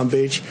lived in Palm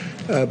Beach.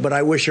 But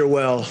I wish her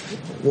well,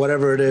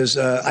 whatever it is.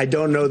 I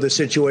don't know the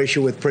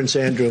situation with Prince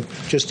Andrew.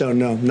 Just don't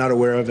know. Not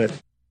aware of it.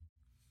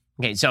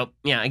 Okay, so,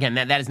 yeah, again,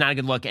 that is not a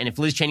good look. And if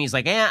Liz Cheney's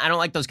like, I don't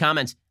like those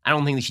comments, I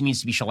don't think that she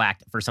needs to be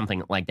shellacked for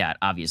something like that,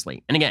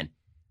 obviously. And again,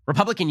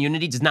 Republican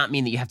unity does not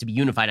mean that you have to be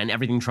unified on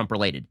everything Trump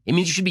related. It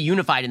means you should be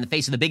unified in the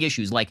face of the big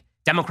issues like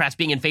Democrats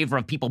being in favor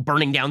of people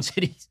burning down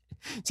cities.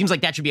 It seems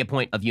like that should be a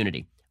point of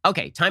unity.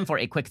 Okay, time for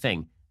a quick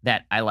thing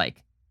that I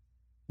like.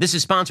 This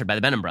is sponsored by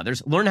the Benham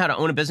Brothers. Learn how to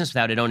own a business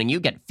without it owning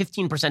you. Get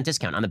 15%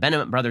 discount on the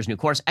Benham Brothers new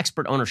course,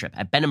 Expert Ownership,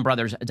 at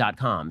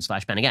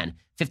benhambrothers.com/Ben. Again,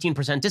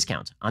 15%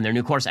 discount on their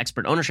new course,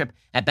 Expert Ownership,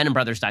 at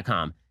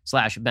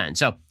benhambrothers.com/Ben.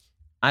 So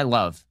I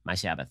love my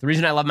Sabbath. The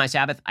reason I love my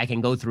Sabbath, I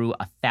can go through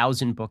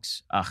 1,000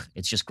 books.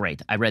 It's just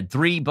great. I read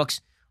 3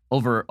 books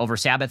over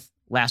Sabbath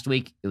last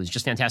week. It was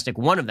just fantastic.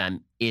 One of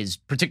them is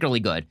particularly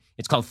good.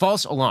 It's called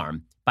False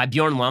Alarm by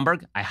Bjorn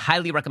Lomborg. I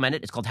highly recommend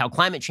it. It's called How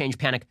Climate Change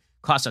Panic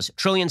Costs Us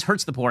Trillions,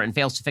 Hurts the Poor, and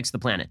Fails to Fix the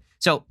Planet.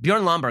 So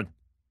Bjorn Lomborg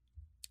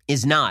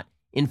is not,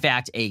 in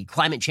fact, a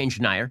climate change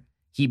denier.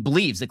 He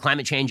believes that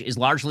climate change is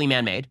largely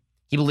man-made.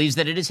 He believes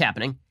that it is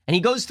happening. And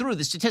he goes through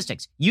the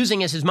statistics,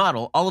 using as his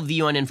model all of the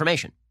UN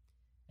information.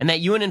 And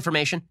that UN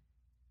information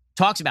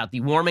talks about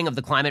the warming of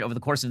the climate over the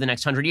course of the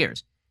next 100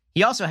 years.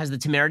 He also has the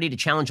temerity to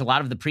challenge a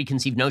lot of the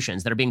preconceived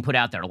notions that are being put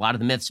out there, a lot of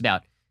the myths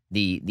about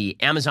the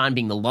Amazon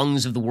being the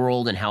lungs of the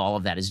world and how all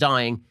of that is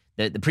dying,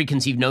 the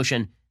preconceived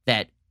notion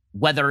that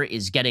weather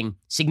is getting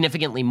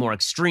significantly more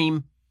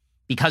extreme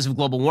because of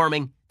global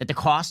warming, that the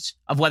costs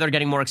of weather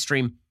getting more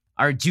extreme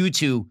are due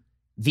to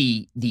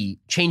the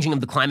changing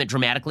of the climate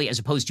dramatically as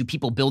opposed to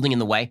people building in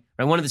the way.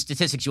 Right? One of the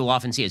statistics you will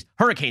often see is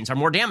hurricanes are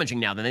more damaging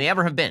now than they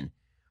ever have been.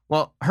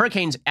 Well,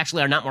 hurricanes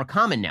actually are not more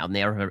common now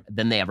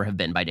than they ever have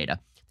been by data.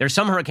 There are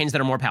some hurricanes that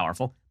are more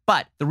powerful,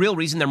 but the real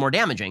reason they're more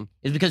damaging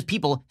is because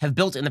people have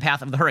built in the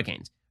path of the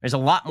hurricanes. There's a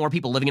lot more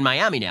people living in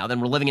Miami now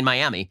than were living in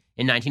Miami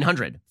in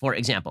 1900, for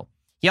example.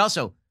 He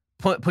also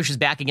pushes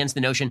back against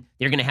the notion that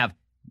you're going to have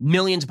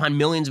millions upon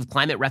millions of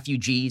climate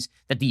refugees,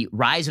 that the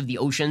rise of the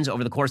oceans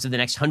over the course of the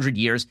next 100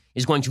 years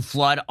is going to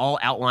flood all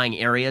outlying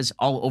areas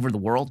all over the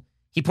world.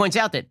 He points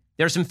out that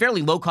there are some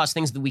fairly low-cost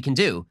things that we can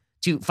do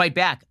to fight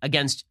back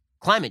against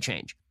climate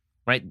change,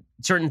 right?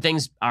 Certain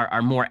things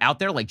are more out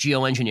there, like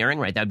geoengineering,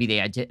 right? That would be the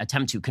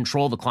attempt to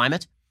control the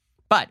climate.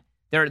 But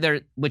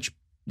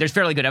there's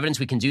fairly good evidence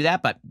we can do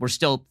that, but we're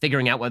still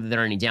figuring out whether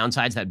there are any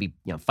downsides. That would be,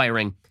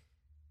 firing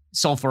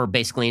sulfur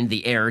basically into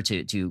the air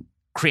to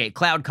create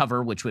cloud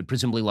cover, which would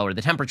presumably lower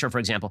the temperature, for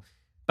example.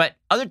 But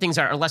other things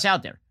are less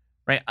out there,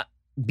 right?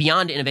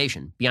 Beyond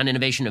innovation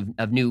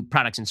of new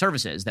products and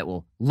services that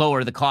will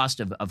lower the cost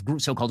of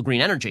so-called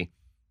green energy,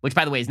 which,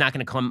 by the way, is not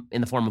going to come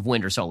in the form of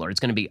wind or solar. It's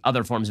going to be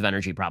other forms of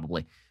energy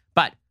probably.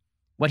 But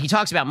what he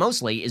talks about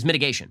mostly is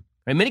mitigation,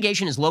 right?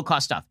 Mitigation is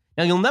low-cost stuff.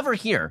 Now, you'll never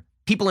hear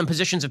people in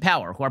positions of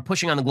power who are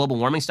pushing on the global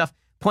warming stuff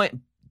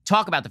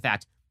talk about the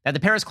fact that the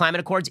Paris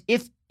Climate Accords,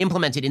 if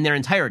implemented in their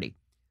entirety,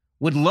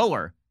 would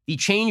lower the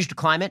changed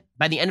climate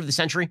by the end of the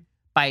century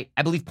by,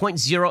 I believe,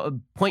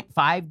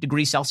 0.5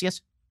 degrees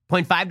Celsius.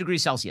 0.5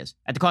 degrees Celsius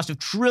at the cost of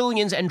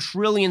trillions and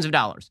trillions of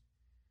dollars.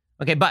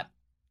 Okay, but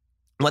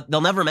what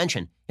they'll never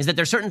mention is that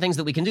there are certain things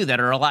that we can do that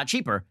are a lot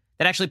cheaper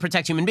that actually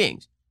protect human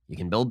beings. You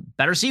can build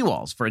better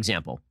seawalls, for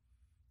example.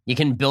 You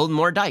can build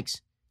more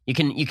dikes. You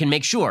can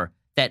make sure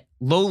that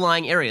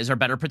low-lying areas are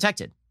better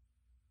protected.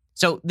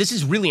 So this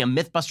is really a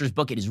Mythbusters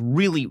book. It is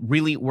really,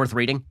 really worth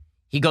reading.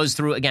 He goes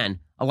through, again,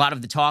 a lot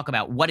of the talk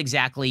about what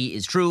exactly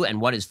is true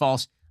and what is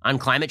false on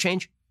climate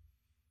change.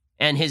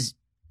 And his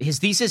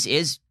thesis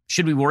is,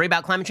 should we worry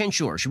about climate change?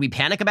 Sure. Should we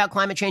panic about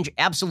climate change?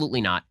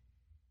 Absolutely not.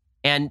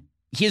 And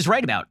he is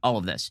right about all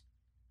of this.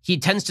 He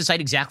tends to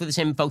cite exactly the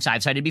same folks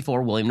I've cited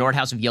before. William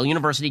Nordhaus of Yale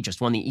University just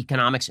won the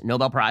Economics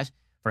Nobel Prize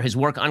for his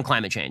work on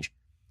climate change.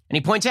 And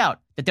he points out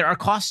that there are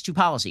costs to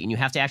policy, and you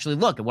have to actually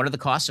look at what are the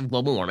costs of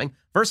global warming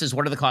versus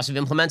what are the costs of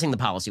implementing the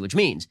policy, which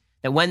means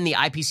that when the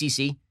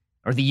IPCC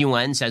or the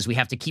UN says we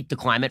have to keep the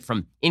climate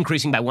from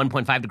increasing by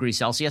 1.5 degrees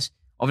Celsius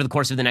over the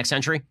course of the next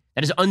century,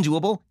 that is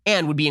undoable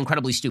and would be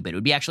incredibly stupid. It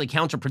would be actually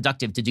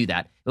counterproductive to do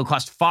that. It would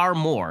cost far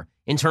more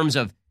in terms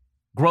of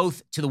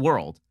growth to the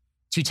world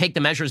to take the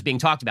measures being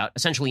talked about,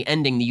 essentially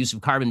ending the use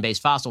of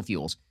carbon-based fossil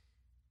fuels.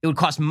 It would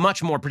cost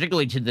much more,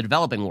 particularly to the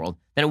developing world,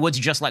 than it would to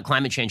just let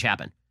climate change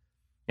happen.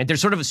 And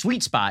there's sort of a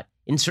sweet spot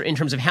in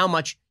terms of how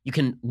much you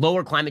can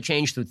lower climate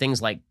change through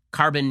things like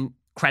carbon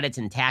credits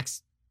and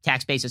tax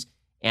basis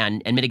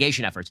and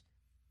mitigation efforts.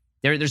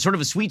 There's sort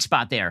of a sweet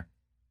spot there.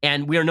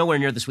 And we are nowhere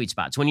near the sweet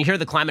spot. So when you hear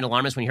the climate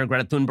alarmists, when you hear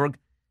Greta Thunberg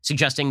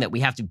suggesting that we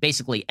have to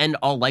basically end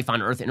all life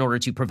on Earth in order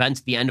to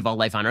prevent the end of all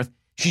life on Earth,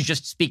 she's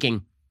just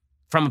speaking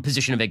from a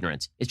position of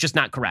ignorance. It's just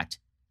not correct.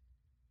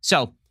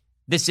 So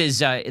this is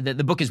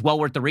the book is well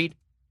worth the read.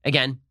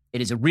 Again, it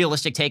is a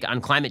realistic take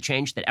on climate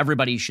change that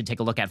everybody should take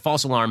a look at.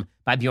 False Alarm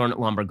by Bjorn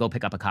Lomborg. Go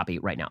pick up a copy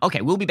right now.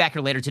 Okay, we'll be back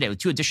here later today with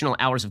 2 additional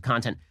hours of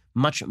content.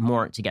 Much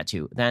more to get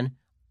to then.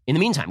 In the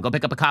meantime, go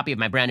pick up a copy of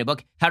my brand new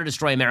book, How to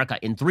Destroy America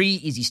in 3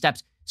 Easy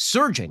Steps,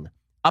 surging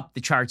up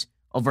the charts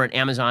over at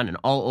Amazon and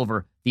all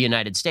over the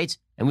United States.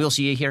 And we'll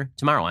see you here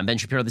tomorrow. I'm Ben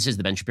Shapiro. This is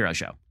The Ben Shapiro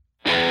Show.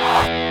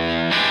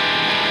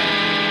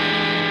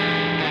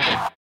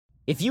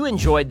 If you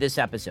enjoyed this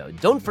episode,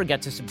 don't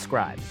forget to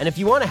subscribe. And if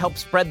you want to help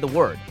spread the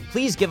word,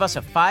 please give us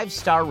a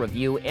 5-star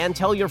review and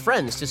tell your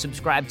friends to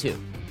subscribe too.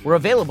 We're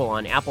available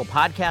on Apple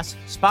Podcasts,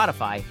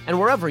 Spotify, and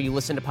wherever you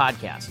listen to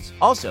podcasts.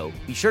 Also,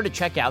 be sure to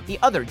check out the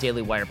other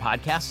Daily Wire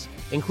podcasts,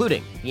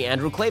 including The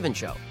Andrew Klavan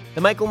Show,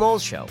 The Michael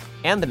Knowles Show,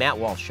 and The Matt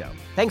Walsh Show.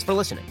 Thanks for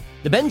listening.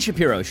 The Ben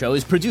Shapiro Show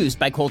is produced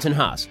by Colton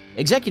Haas,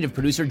 executive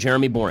producer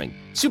Jeremy Boring,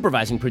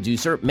 supervising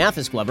producer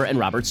Mathis Glover and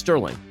Robert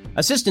Sterling,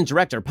 assistant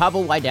director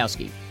Pavel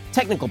Wydowski,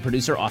 technical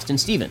producer Austin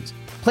Stevens,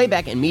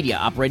 playback and media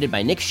operated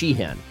by Nick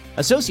Sheehan,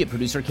 associate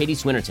producer Katie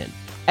Swinnerton,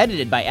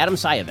 edited by Adam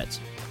Sayevitz.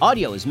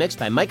 Audio is mixed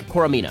by Mike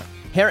Coromina.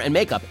 Hair and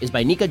makeup is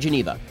by Nika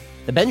Geneva.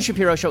 The Ben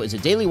Shapiro Show is a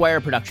Daily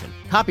Wire production.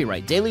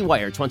 Copyright Daily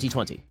Wire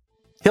 2020.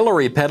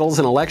 Hillary peddles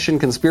an election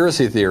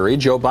conspiracy theory.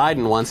 Joe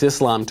Biden wants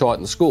Islam taught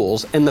in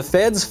schools. And the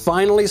feds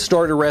finally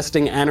start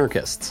arresting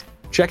anarchists.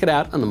 Check it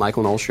out on The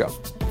Michael Knowles Show.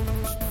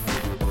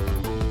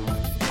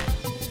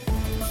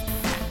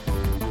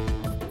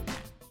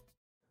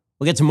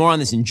 We'll get to more on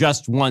this in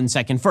just 1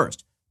 second.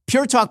 First,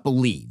 Pure Talk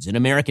believes in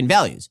American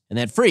values, and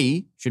that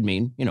free should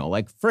mean,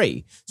 like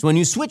free. So when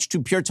you switch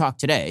to Pure Talk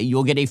today,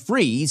 you'll get a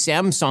free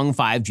Samsung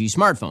 5G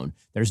smartphone.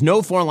 There's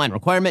no 4-line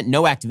requirement,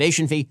 no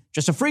activation fee,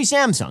 just a free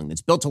Samsung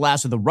that's built to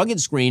last with a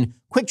rugged screen,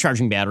 quick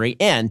charging battery,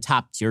 and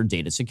top-tier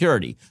data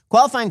security.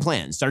 Qualifying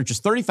plans start at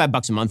just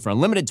 $35 a month for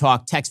unlimited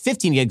talk, text,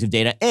 15 gigs of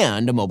data,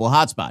 and a mobile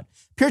hotspot.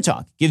 Pure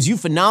Talk gives you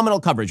phenomenal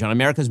coverage on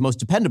America's most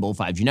dependable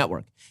 5G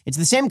network. It's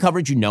the same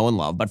coverage you know and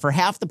love, but for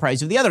half the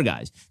price of the other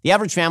guys. The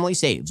average family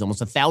saves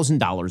almost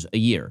 $1,000 a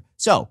year.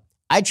 So,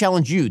 I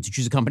challenge you to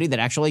choose a company that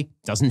actually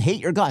doesn't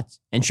hate your guts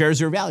and shares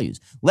your values.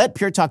 Let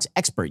Pure Talk's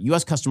expert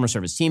U.S. customer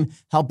service team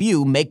help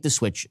you make the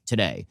switch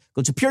today.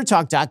 Go to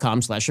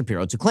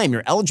puretalk.com/Shapiro to claim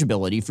your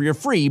eligibility for your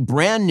free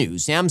brand new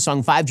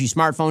Samsung 5G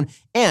smartphone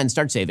and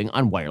start saving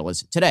on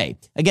wireless today.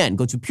 Again,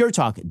 go to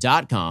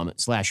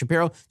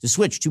puretalk.com/Shapiro to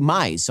switch to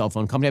my cell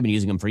phone company. I've been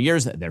using them for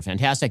years. They're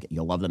fantastic.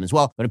 You'll love them as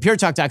well. Go to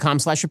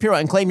puretalk.com/Shapiro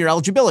and claim your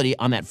eligibility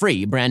on that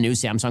free brand new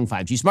Samsung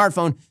 5G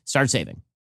smartphone. Start saving.